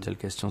session. Une telle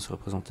question serait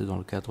présentée dans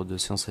le cadre de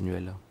séances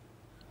annuelles.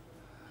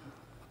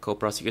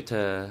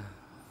 Co-prosecutor,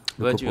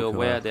 were you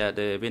aware that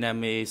the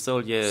Vietnamese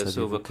soldiers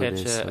who were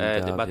captured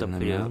at the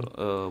battlefield,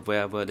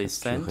 where were they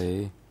sent?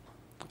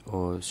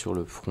 Sur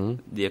le front.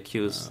 The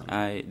accused,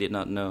 I did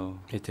not know.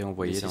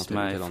 This is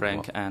my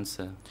frank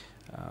answer.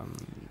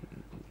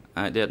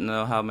 I didn't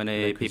know how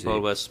many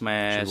people were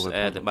smashed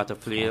at the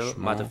battlefield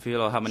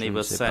or how many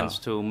were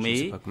sent to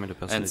me,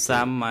 and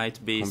some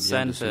might be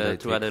sent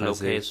to other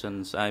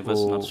locations. I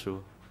was not sure.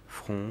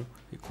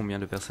 Et combien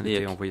de personnes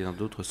étaient envoyées dans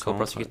d'autres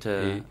centres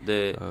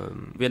the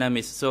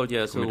Vietnamese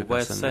soldiers who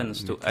were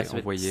sent to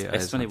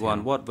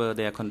S21, what were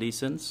their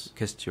conditions?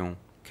 Question.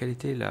 Quelle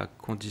était la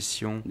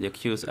condition the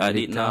accused, I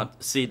did not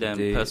see them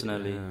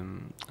personally.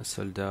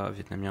 Soldats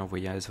vietnamiens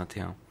envoyés à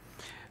S21?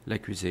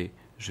 L'accusé.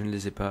 Je ne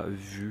les ai pas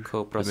vus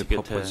de mes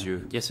propres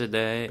yeux.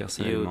 Yesterday,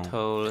 you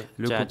told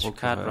Judge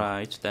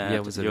Cartwright that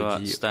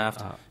your staff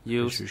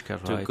used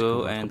to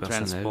go and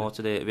transport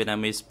the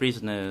Vietnamese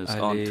prisoners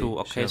on 2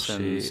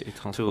 occasions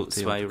to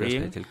Svay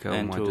Rieng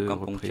and to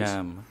Kampong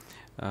Cham.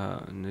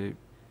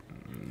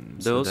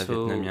 Those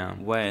who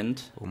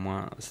went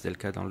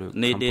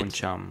needed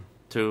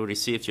to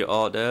receive your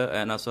order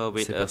and also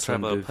with a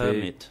travel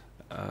permit.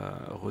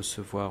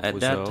 At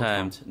that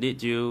time,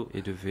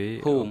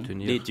 whom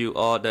did you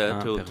order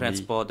to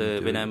transport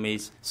the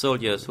Vietnamese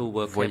soldiers who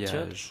were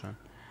captured?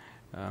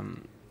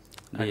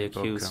 The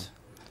accused,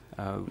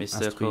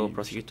 Mr.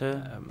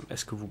 Co-Prosecutor,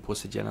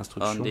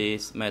 on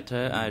this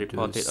matter, I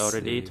reported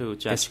already to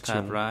Judge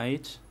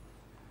Cartwright.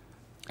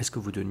 Est-ce que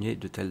vous donniez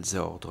de tels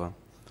ordres?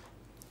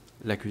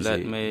 Let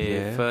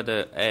me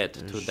further add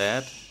to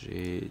that.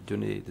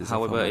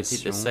 However, it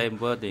is the same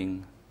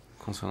wording.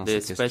 The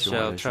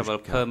special travel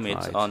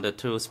permits on the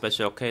 2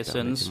 special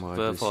occasions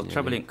were for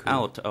traveling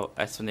out of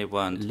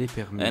S21,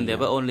 and they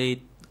were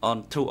only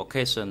on 2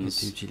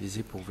 occasions.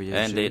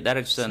 And the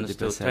directions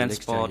to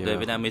transport the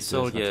Vietnamese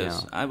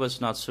soldiers, I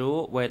was not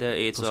sure whether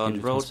it's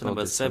on road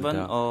number 7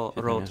 or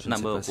road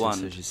number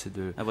 1.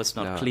 I was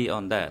not clear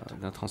on that.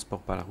 D'un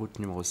transport par la route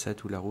numéro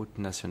 7 ou la route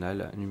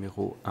nationale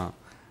numéro 1.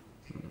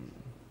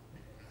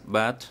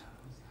 But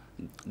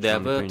there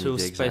were 2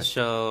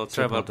 special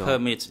travel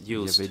permits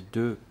used. Il y avait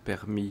 2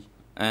 permis.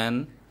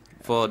 And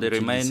for the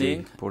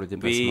remaining,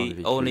 we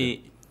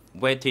only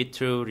waited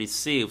to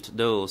receive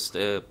those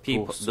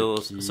people,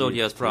 those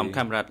soldiers from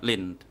Cam Ranh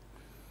Lin.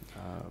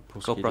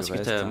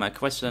 Co-Prosecutor, my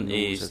question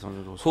is,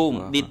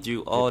 whom did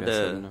you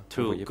order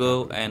to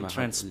go and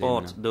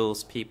transport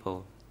those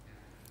people?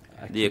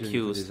 The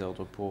accused.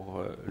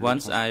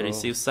 Once I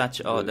receive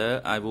such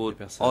order, I would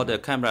order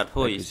Camarade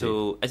Huy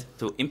to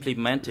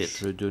implement it.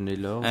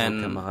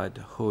 And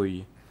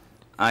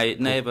I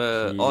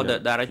never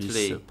ordered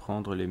directly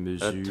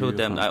to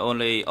them. I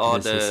only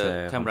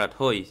ordered Camarade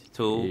Huy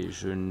to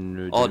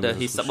order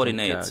his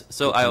subordinates.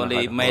 So I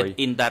only made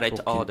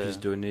indirect orders.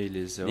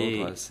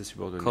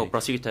 The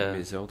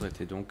Co-Prosecutor.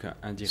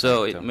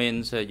 So it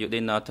means you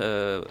did not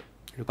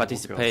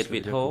participate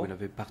with Ho. Vous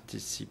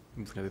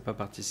n'avez pas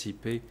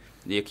participé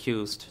The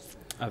accused.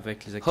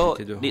 Avec les Ho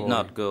activités de did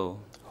not go.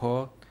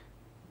 Ho,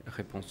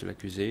 réponse de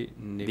l'accusé,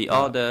 The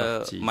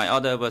order, my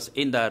order was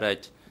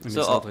indirect.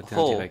 So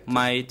Ho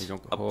might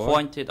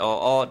appointed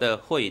or order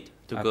Huy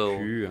to go.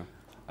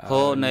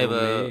 Ho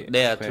never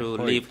dared to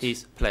leave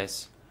his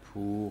place.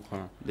 Pour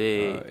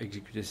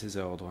exécuter ses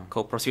ordres.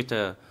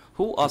 Co-Prosecutor,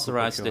 who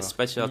authorized the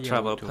special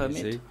travel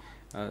permit?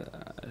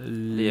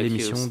 The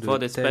accused, for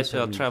the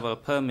special travel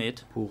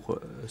permit, pour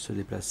se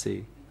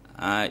déplacer.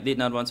 I did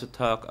not want to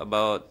talk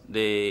about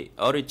the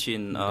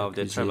origin of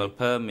the travel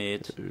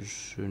permit,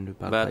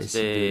 but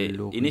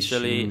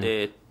initially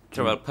the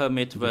travel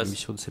permit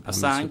was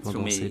assigned to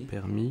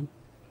me.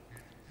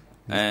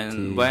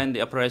 And when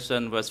the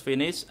operation was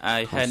finished,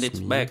 I handed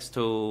it back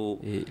to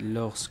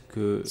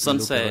Son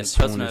Sen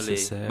personally.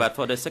 But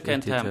for the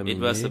second time, it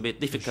was a bit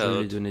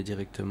difficult.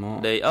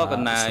 They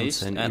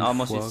organized, and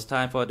almost it's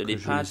time for the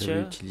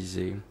departure.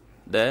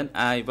 Then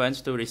I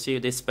went to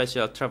receive this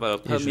special travel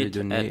permit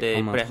at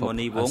the Preh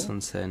Moni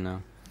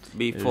Vong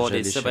before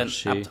the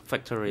 7th Up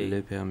factory.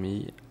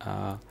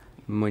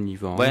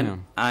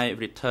 When I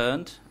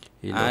returned,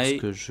 I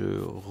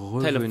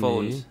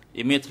telephoned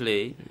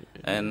immediately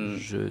and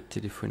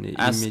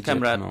asked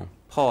Camarade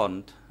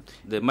Pond,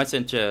 the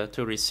messenger,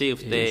 to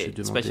receive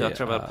the special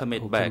travel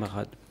permit back.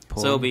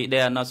 So we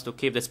dare not to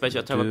keep the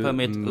special travel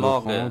permit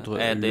longer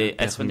at the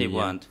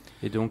S21.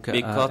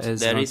 Because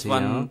there is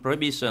one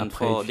prohibition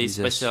for the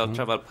special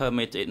travel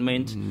permit. It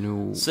means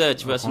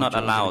search was not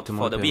allowed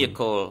for the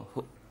vehicle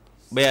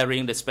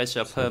bearing the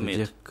special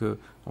permit.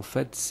 En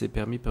fait, ces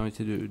permis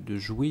permettaient de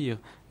jouir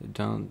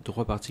d'un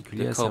droit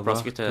particulier, à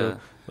savoir que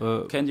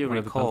on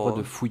n'avait pas le droit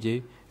de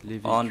fouiller les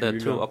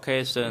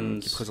véhicules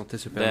qui présentaient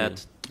ce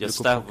permis. Your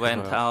staff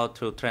went out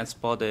to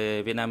transport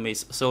the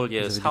Vietnamese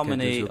soldiers. How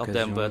many of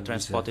them were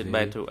transported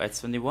back to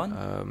S21?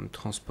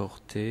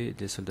 Transporter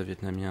des soldats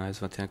vietnamiens à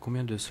S21.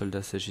 Combien de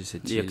soldats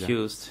s'agissait-il? The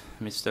accused,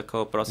 Mr.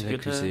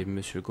 Co-Prosecutor. L'accusé,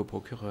 Monsieur le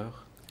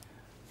Co-Procureur.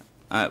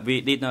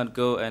 We did not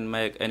go and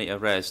make any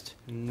arrest.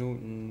 Nous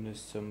ne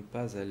sommes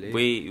pas allés.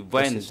 We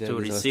went to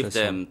receive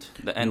them,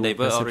 and they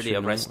were already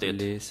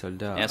arrested.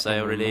 As I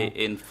already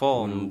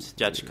informed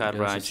Judge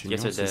Cartwright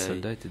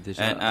yesterday,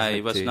 and I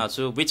was not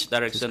sure which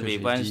direction we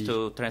went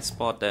to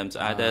transport them,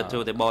 either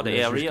to the border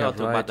area or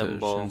to Battambang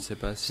Bong.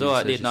 So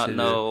I did not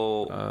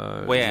know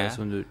where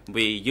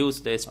we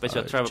used the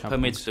special travel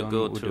permits to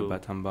go to.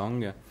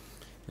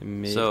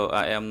 So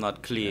I am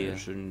not clear.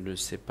 Je ne le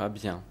sais pas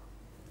bien.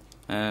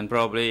 And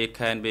probably it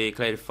can be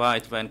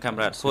clarified when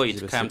Camarade Huy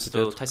comes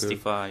to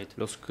testify.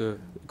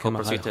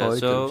 Co-Prosecutor,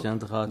 so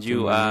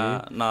you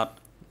are not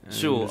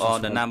sure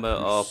on the number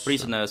of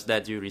prisoners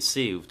that you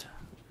received.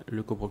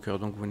 Le co-procureur,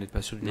 donc vous n'êtes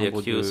pas sûr du The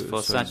nombre de accused,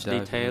 for soldats such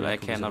detail, I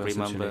que vous cannot avez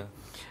remember.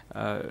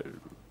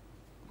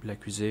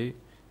 L'accusé,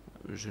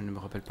 je ne me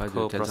rappelle pas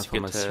de telles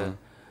informations.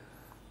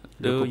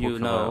 Do you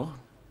know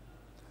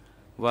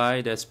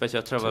why the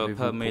special travel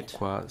permit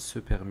pourquoi ce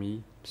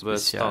permis was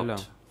spécial,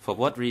 stopped? For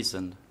what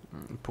reason?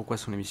 Pourquoi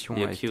son émission The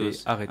a été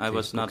accused, arrêtée? I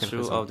was not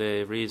sure of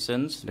the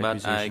reasons,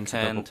 but I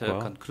can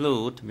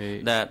conclude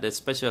that the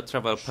special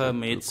travel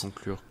permits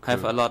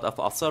have a lot of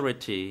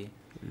authority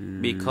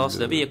because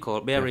the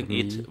vehicle bearing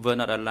it were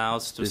not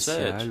allowed to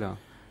search.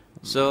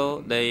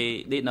 So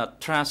they did not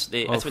trust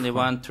the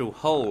S21 to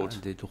hold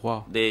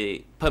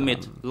the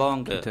permit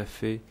longer. Tout à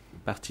fait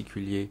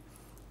particulier.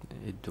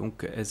 Et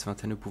donc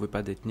S21 ne pouvait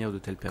pas détenir de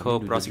tels permis.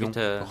 Nous devions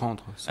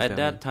rendre ce permis. At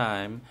that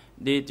time,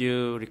 did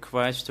you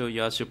request to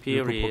your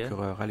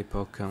superior à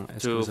l'époque,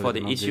 for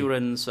the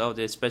issuance of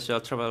the special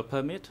travel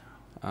permit?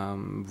 À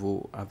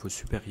vos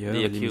supérieurs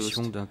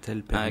l'émission d'un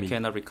tel permis? I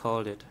cannot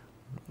recall it.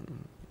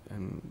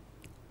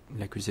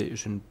 L'accusé,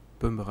 je ne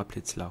peux me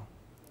rappeler de cela.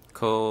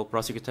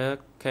 Co-prosecutor,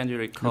 can you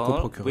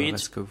recall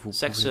which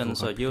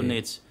sections or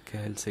units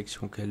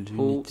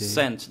who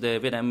sent the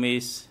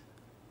Vietnamese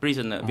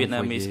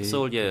Vietnamese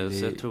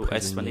soldiers to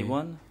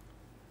S21?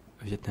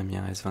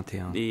 Vietnamien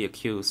S21. The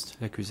accused.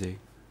 L'accusé.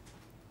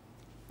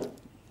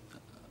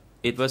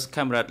 It was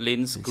Comrade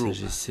Lin's group. Il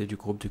s'agissait du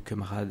groupe de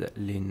Comrade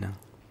Lin.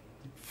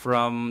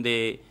 From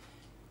the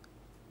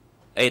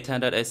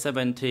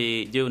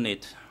 870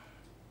 unit.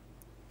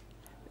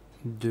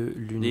 De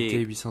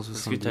l'unité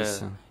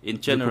 870.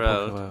 In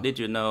general, did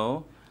you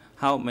know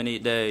how many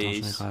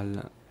days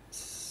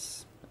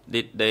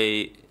did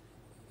they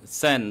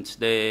send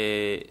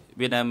the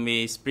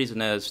Vietnamese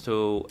prisoners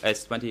to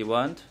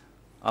S21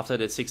 after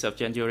the 6th of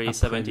January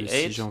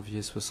 78?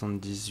 Janvier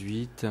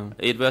 78.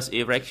 It was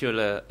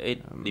irregular.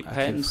 It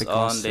depends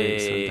on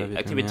the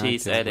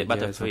activities at the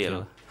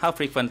battlefield. How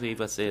frequently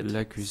was it?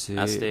 L'accusé,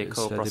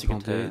 cela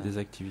dépendait des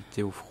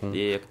activités au front.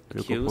 Le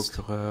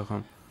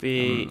co-procureur,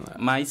 we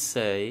might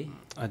say,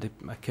 à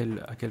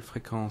quelle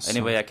fréquence?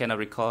 Anyway, I cannot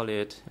recall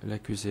it.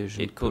 L'accusé,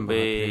 je it could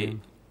be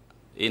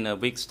in a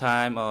week's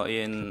time or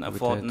in a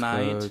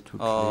fortnight,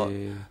 or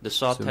the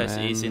short test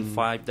is in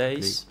 5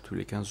 days. Tous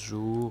les 15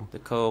 jours. The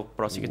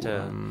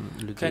co-prosecutor,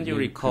 can you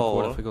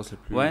recall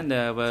when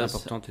there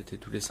was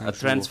a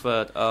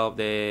transfer of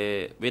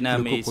the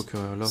Vietnamese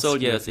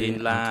soldiers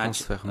in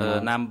large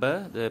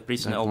number, the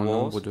prisoner of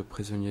war? The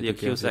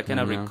accused, I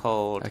cannot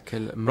recall.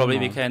 Probably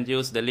we can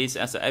use the list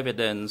as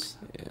evidence.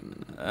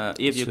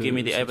 If you give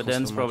me the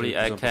evidence, probably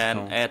I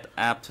can add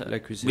up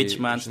which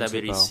months that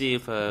we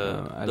receive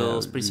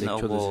those prisoner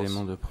of war. Des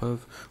éléments de preuve,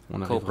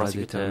 on arrivera à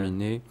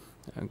déterminer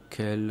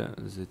quels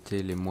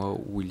étaient les mois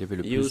où il y avait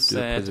le plus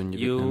de prisonniers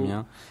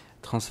vietnamiens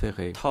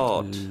transférés.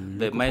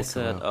 The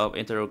method of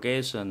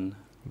interrogation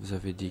vous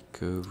avez dit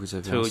que vous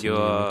avez to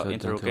your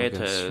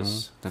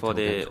interrogators for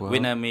the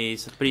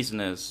Vietnamese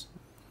prisoners.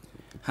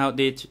 How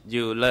did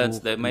you learn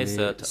the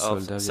method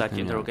of such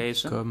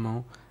interrogation?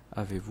 Comment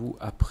avez-vous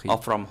appris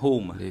from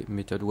whom? Les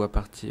méthodes ou à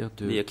partir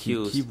de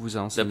qui vous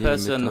a enseigné the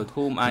person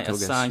whom I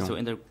assigned to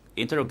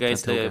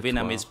interrogate the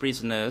Vietnamese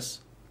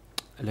prisoners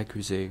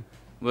l'accusé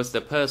was the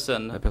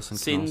person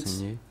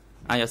since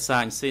I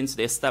assigned since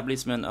the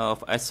establishment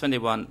of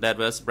S21, that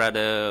was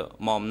Brother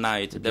Mom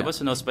Knight. There was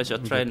no special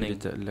training.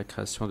 La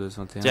création de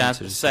 21,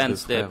 just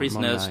sent the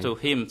prisoners to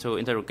him to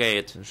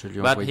interrogate,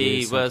 but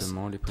he was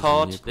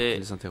taught the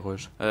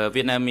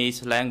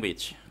Vietnamese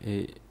language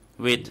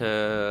with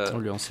on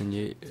lui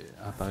enseignait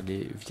à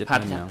parler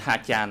vietnamien.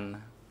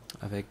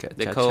 Avec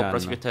the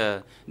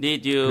co-prosecutor,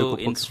 did you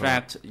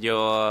instruct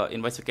your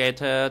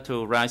investigator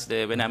to write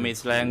the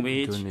Vietnamese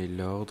language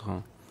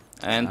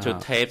and to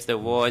tape the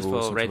voice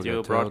for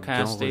radio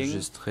broadcasting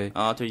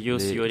or to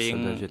use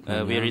during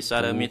various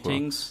other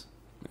meetings?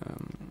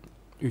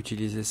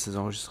 Utiliser ces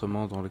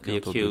enregistrements dans le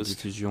cadre de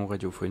diffusion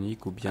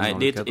radiophonique ou bien dans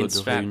le cadre de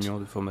réunions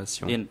de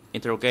formation.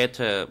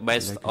 Interrogator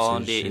based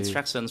on the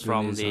instructions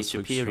from the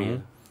superior.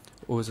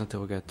 Aux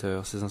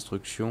interrogateurs, ces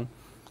instructions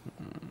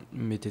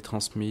m'étaient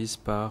transmises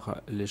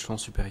par l'échelon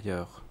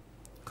supérieur.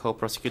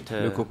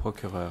 Co-prosecutor, le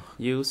coprocureur.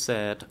 You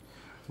said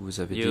vous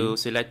avez you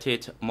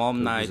selected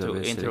Mom Knight to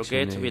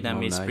interrogate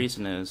Vietnamese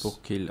prisoners.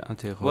 Pour qu'il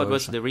interroge What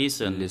was the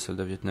reason? Les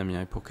soldats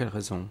vietnamiens. Et pour quelle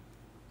raison?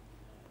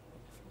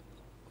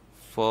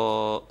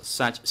 For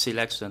such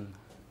selection,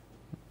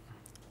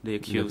 the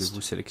accused.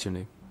 L'avez-vous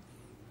sélectionné?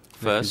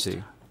 First,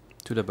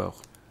 tout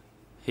d'abord,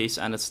 his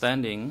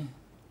understanding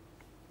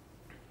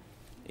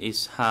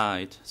is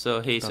high,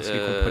 so his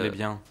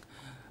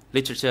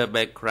literature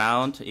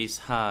background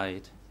is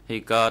high. He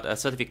got a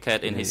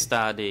certificate in his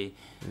study,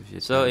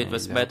 so it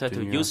was better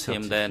to use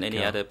him than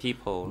any other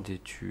people.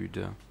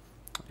 D'études,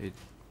 et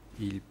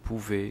il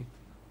pouvait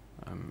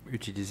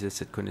utiliser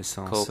cette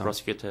connaissance.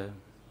 Co-prosecutor.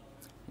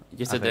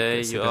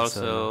 Yesterday, you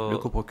also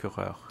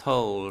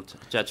told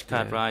Judge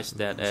Cartwright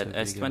that at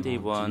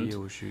S21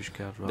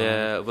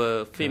 there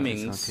were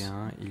filmings.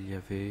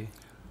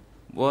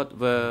 What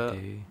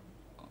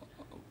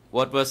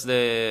was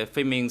the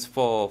filmings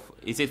for?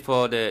 Is it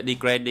for the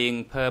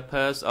degrading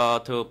purpose or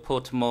to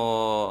put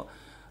more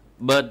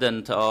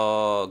burden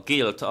or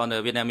guilt on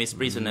the Vietnamese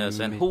prisoners?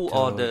 And who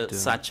ordered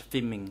such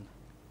filming?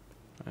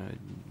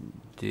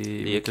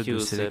 des méthodes de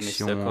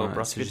sélection.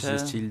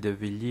 S'agissait-il de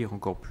lire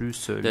encore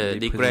plus the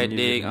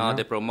degrading or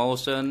the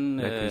promotion?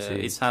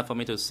 It's hard for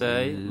me to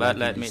say, but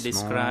let me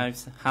describe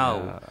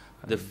how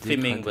the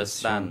filming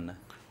was done.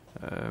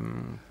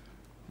 When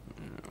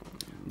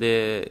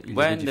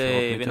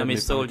the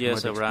Vietnamese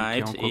soldiers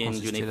arrived in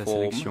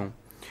uniform,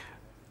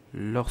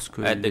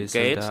 at the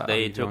gate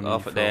they took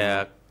off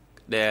their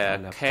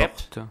cap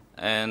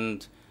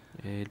and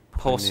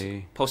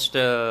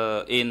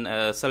posted in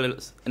a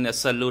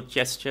salute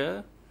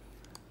gesture.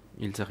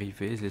 Ils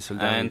arrivaient, les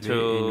soldats and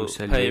to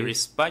pay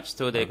respect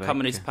to the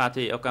Communist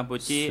Party of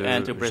Cambodia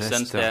and to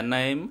present their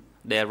name,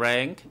 their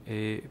rank,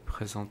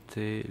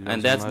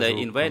 and that they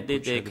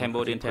invaded the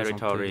Cambodian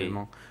territory.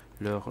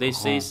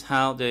 This is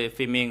how the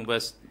filming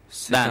was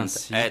done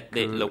at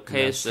the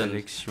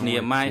location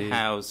near my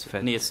house,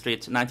 near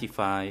Street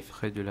 95.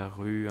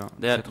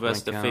 That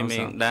was the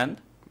filming done.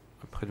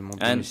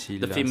 And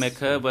the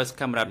filmmaker was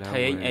Kamrat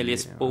Thein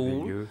alias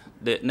Pool,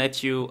 the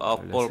nephew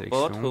of Pol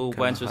Pot, who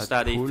went to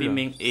study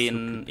filming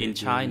in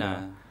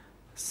China.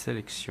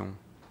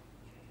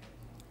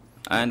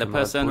 And the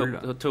person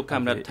who took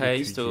Kamrat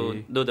Thein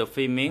to do the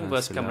filming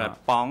was Kamrat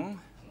Pong.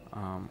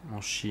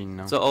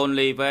 So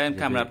only when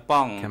Kamrat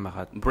Pong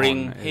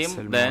bring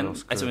him, then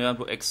S21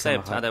 would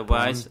accept,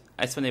 otherwise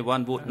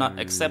S21 would not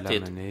accept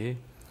it.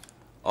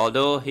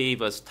 Although he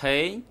was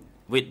Thein,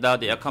 without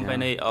the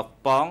accompaniment of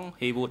Pong,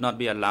 he would not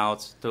be allowed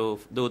to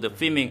do the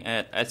filming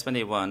at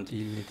S21.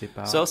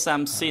 So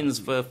some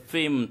scenes were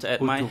filmed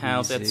at my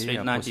house at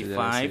Street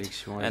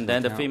 95, and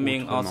then the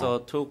filming also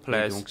took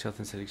place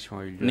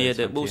near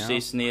the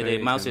bushes, near the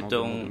Mao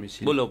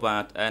Zedong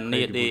Boulevard, and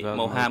near the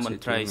Mohammed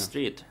Trai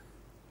Street,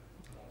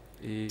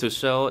 to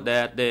show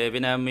that the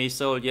Vietnamese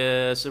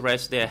soldiers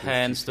raised their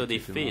hands to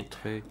defeat.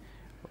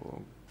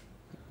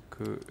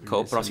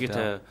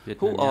 Co-prosecutor,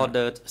 who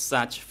ordered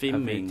such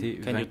filming?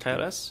 Can you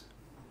tell us?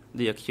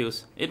 The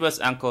accused. It was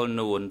Uncle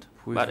Noon,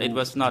 but it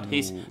was not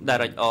his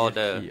direct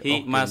order.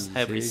 He must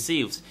have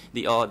received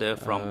the order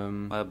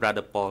from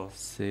Brother Paul.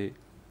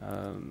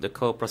 The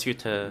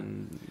co-prosecutor.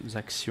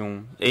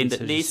 In the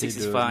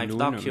D65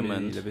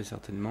 document,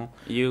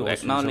 you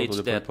acknowledge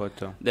that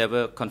there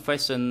were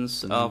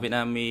confessions of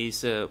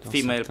Vietnamese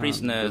female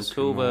prisoners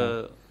who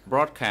were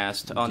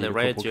broadcast on the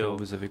radio.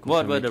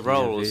 What were the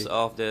roles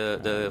of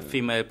the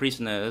female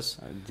prisoners,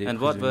 and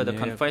what were the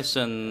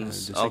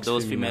confessions of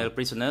those female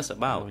prisoners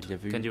about?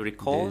 Can you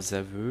recall?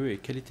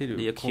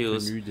 The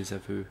accused.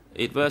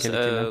 It was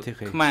a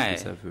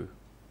Khmer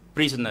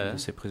prisoner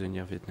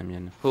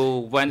who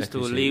went to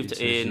live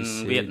in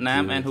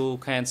Vietnam and who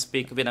can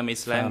speak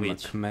Vietnamese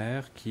language.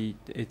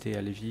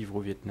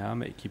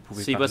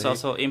 She was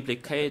also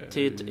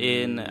implicated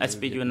in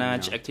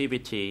espionage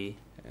activity.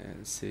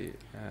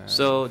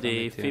 So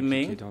the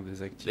filming,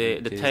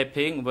 the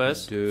taping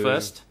was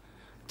first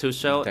to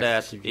show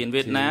that in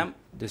Vietnam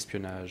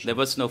there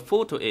was no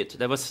food to eat,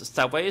 there was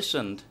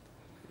starvation,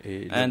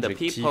 and the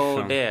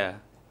people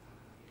there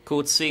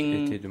could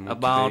sing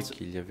about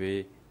being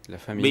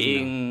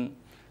in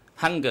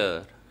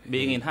hunger.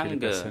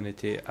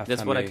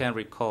 That's what I can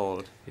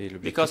recall,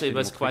 because it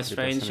was quite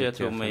strange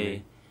to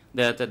me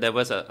that there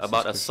was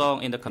about a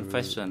song in the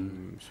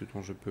confession.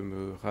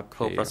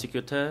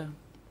 Co-prosecutor,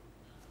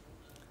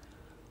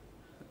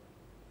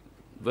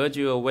 were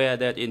you aware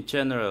that in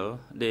general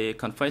the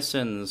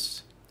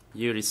confessions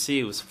you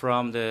received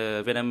from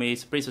the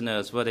Vietnamese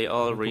prisoners, were they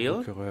all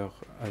real?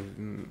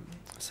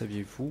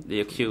 The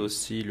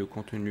accused.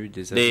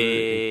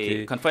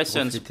 The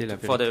confessions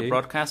for the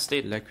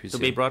to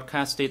be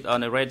broadcasted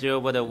on the radio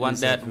were the ones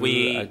that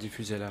we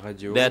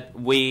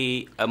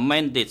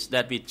amended,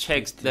 that we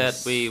checked,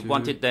 that we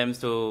wanted them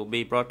to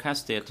be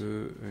broadcasted.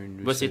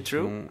 Was it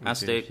true?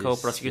 Asked the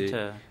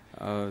co-prosecutor.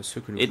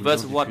 It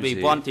was what we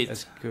wanted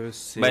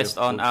based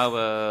on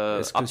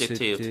our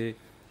objective.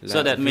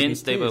 So that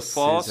means they were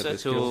forced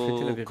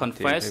to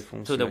confess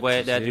to the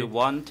way that you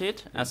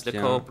wanted, as the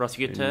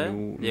co-prosecutor,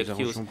 the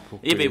accused.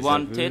 If we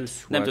wanted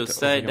them to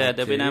say that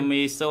the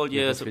Vietnamese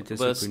soldiers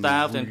were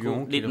starved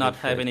and did not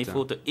have any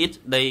food to eat,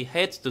 they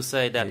had to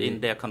say that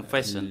in their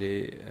confession.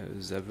 The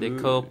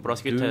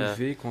co-prosecutor,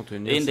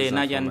 in the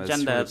Nayan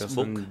Chanda's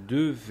book,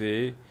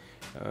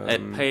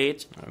 at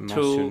page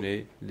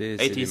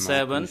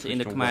 287 in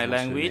the Khmer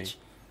language,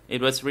 it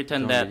was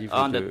written that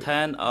on the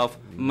 10th of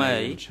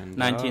May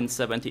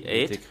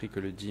 1978,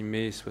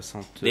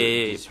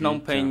 the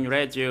Phnom Penh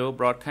radio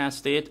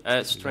broadcasted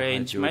a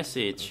strange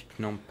message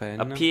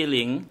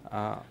appealing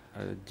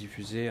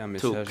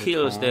to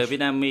kill the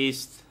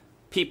Vietnamese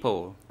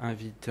people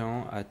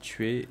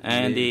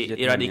and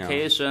the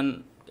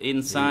eradication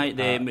inside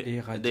the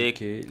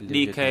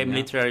DK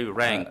military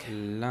rank.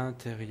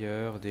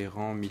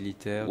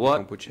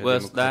 What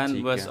was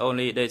done was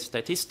only the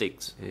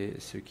statistics.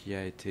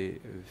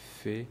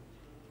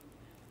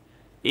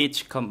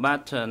 Each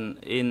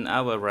combatant in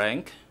our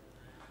rank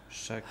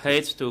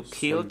had to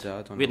kill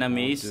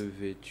Vietnamese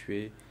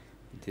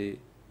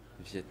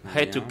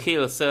had to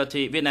kill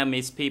 30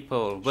 Vietnamese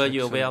people. Were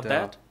you aware of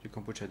that? Du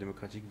Cambodge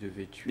démocratique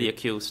devait tuer the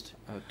accused.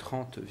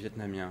 30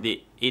 Vietnamiens.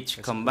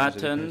 Each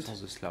combatant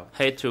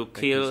had to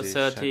kill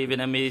 30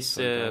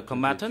 Vietnamese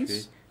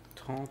combatants.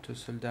 30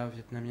 soldats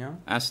vietnamiens.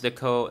 As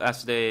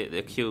the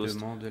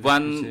accused.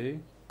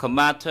 One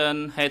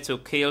combatant had to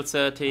kill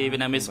 30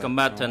 Vietnamese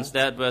combatants.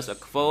 That was a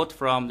quote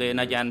from the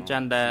Nayan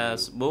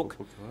Chanda's book.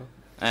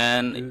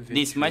 And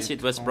this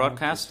message was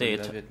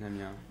broadcasted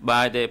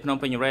by the Phnom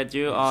Penh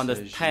Radio on the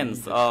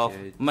 10th of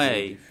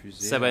May,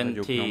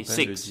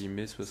 76.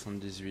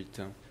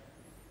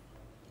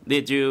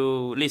 Did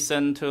you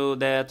listen to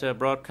that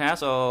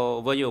broadcast,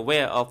 or were you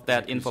aware of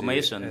that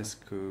information?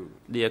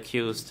 The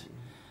accused.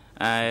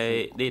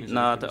 I did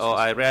not, or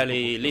I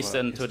rarely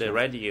listened to the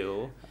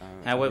radio.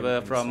 However,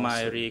 from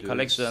my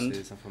recollection,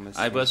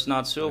 I was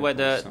not sure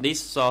whether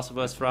this source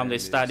was from the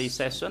study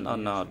session or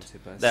not.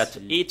 That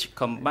each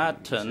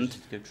combatant,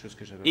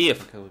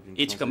 if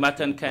each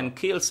combatant can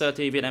kill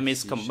 30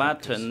 Vietnamese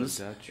combatants,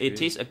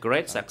 it is a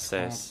great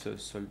success.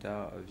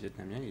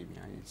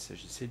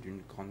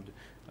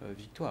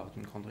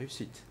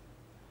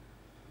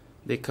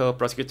 The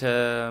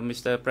co-prosecutor,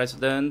 Mr.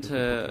 President,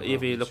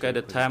 if we look at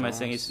the time, I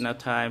think it's now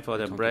time for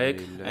the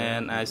break,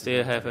 and I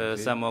still have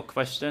some more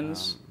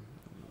questions.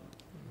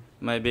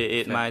 Maybe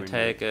it might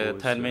take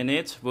 10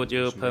 minutes. Would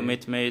you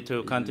permit me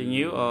to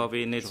continue, or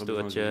we need to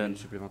adjourn?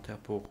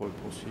 Pour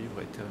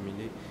poursuivre et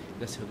terminer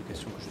la série de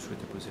questions que je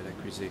souhaitais poser à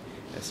l'accusé.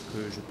 Est-ce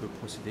que je peux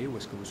procéder, ou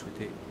est-ce que vous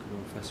souhaitez que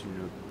l'on fasse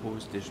une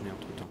pause déjeuner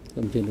entre-temps?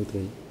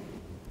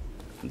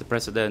 The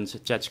President,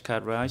 Judge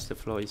Cartwright, the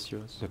floor is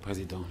yours. Le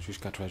Président, Juge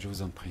Cartwright, je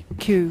vous en prie.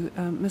 Thank you,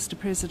 Mr.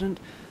 President.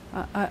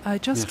 I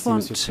just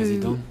want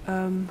to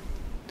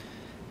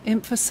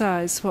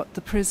emphasize what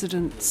the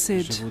President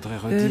said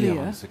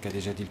earlier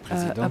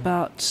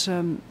about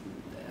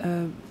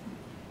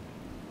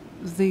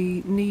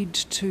the need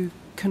to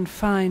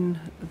confine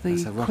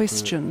the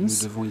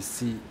questions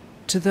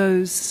to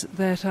those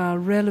that are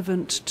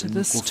relevant to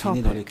this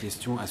topic.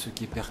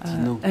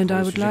 And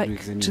I would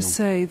like to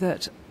say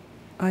that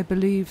I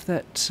believe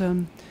that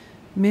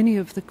many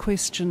of the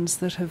questions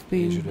that have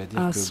been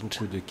asked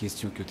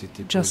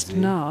just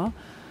now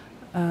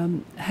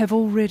have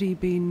already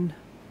been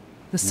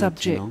the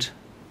subject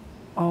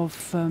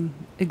of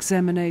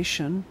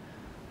examination,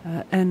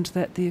 and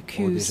that the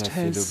accused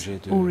has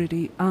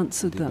already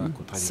answered them.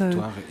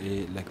 So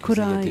could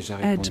I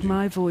add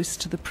my voice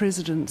to the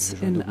President's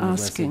in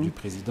asking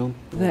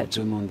that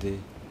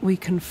we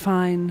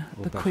confine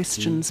the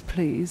questions,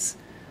 please,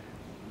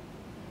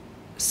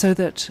 so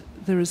that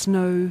there is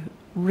no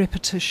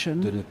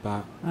repetition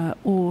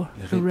or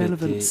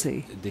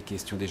irrelevancy.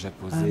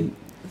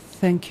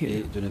 Thank you.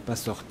 Et de ne pas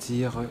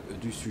sortir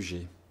du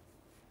sujet.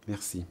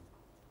 Merci.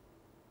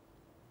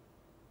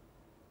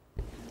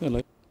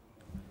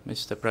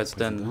 Mr.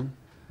 President,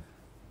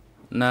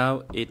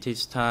 now it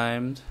is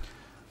time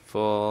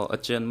for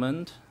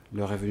adjournment.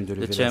 L'heure est venue de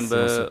lever the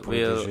chamber pour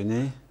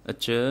déjeuner.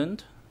 Adjourn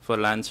for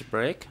lunch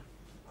break,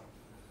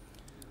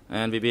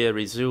 and we will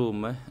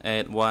resume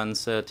at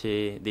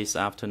 1:30 this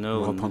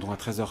afternoon. Nous reprendrons à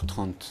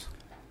 13h30.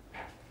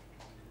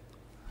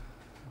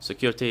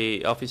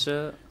 Security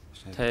officer,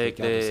 take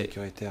the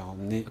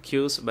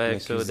accused back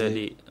to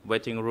the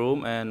waiting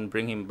room and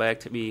bring him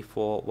back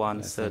before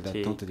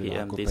 1:30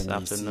 p.m. this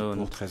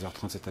afternoon.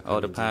 All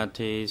the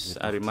parties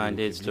are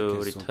reminded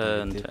to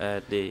return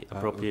at the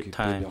appropriate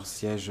time. Leur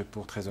siège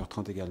pour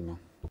 13h30 également.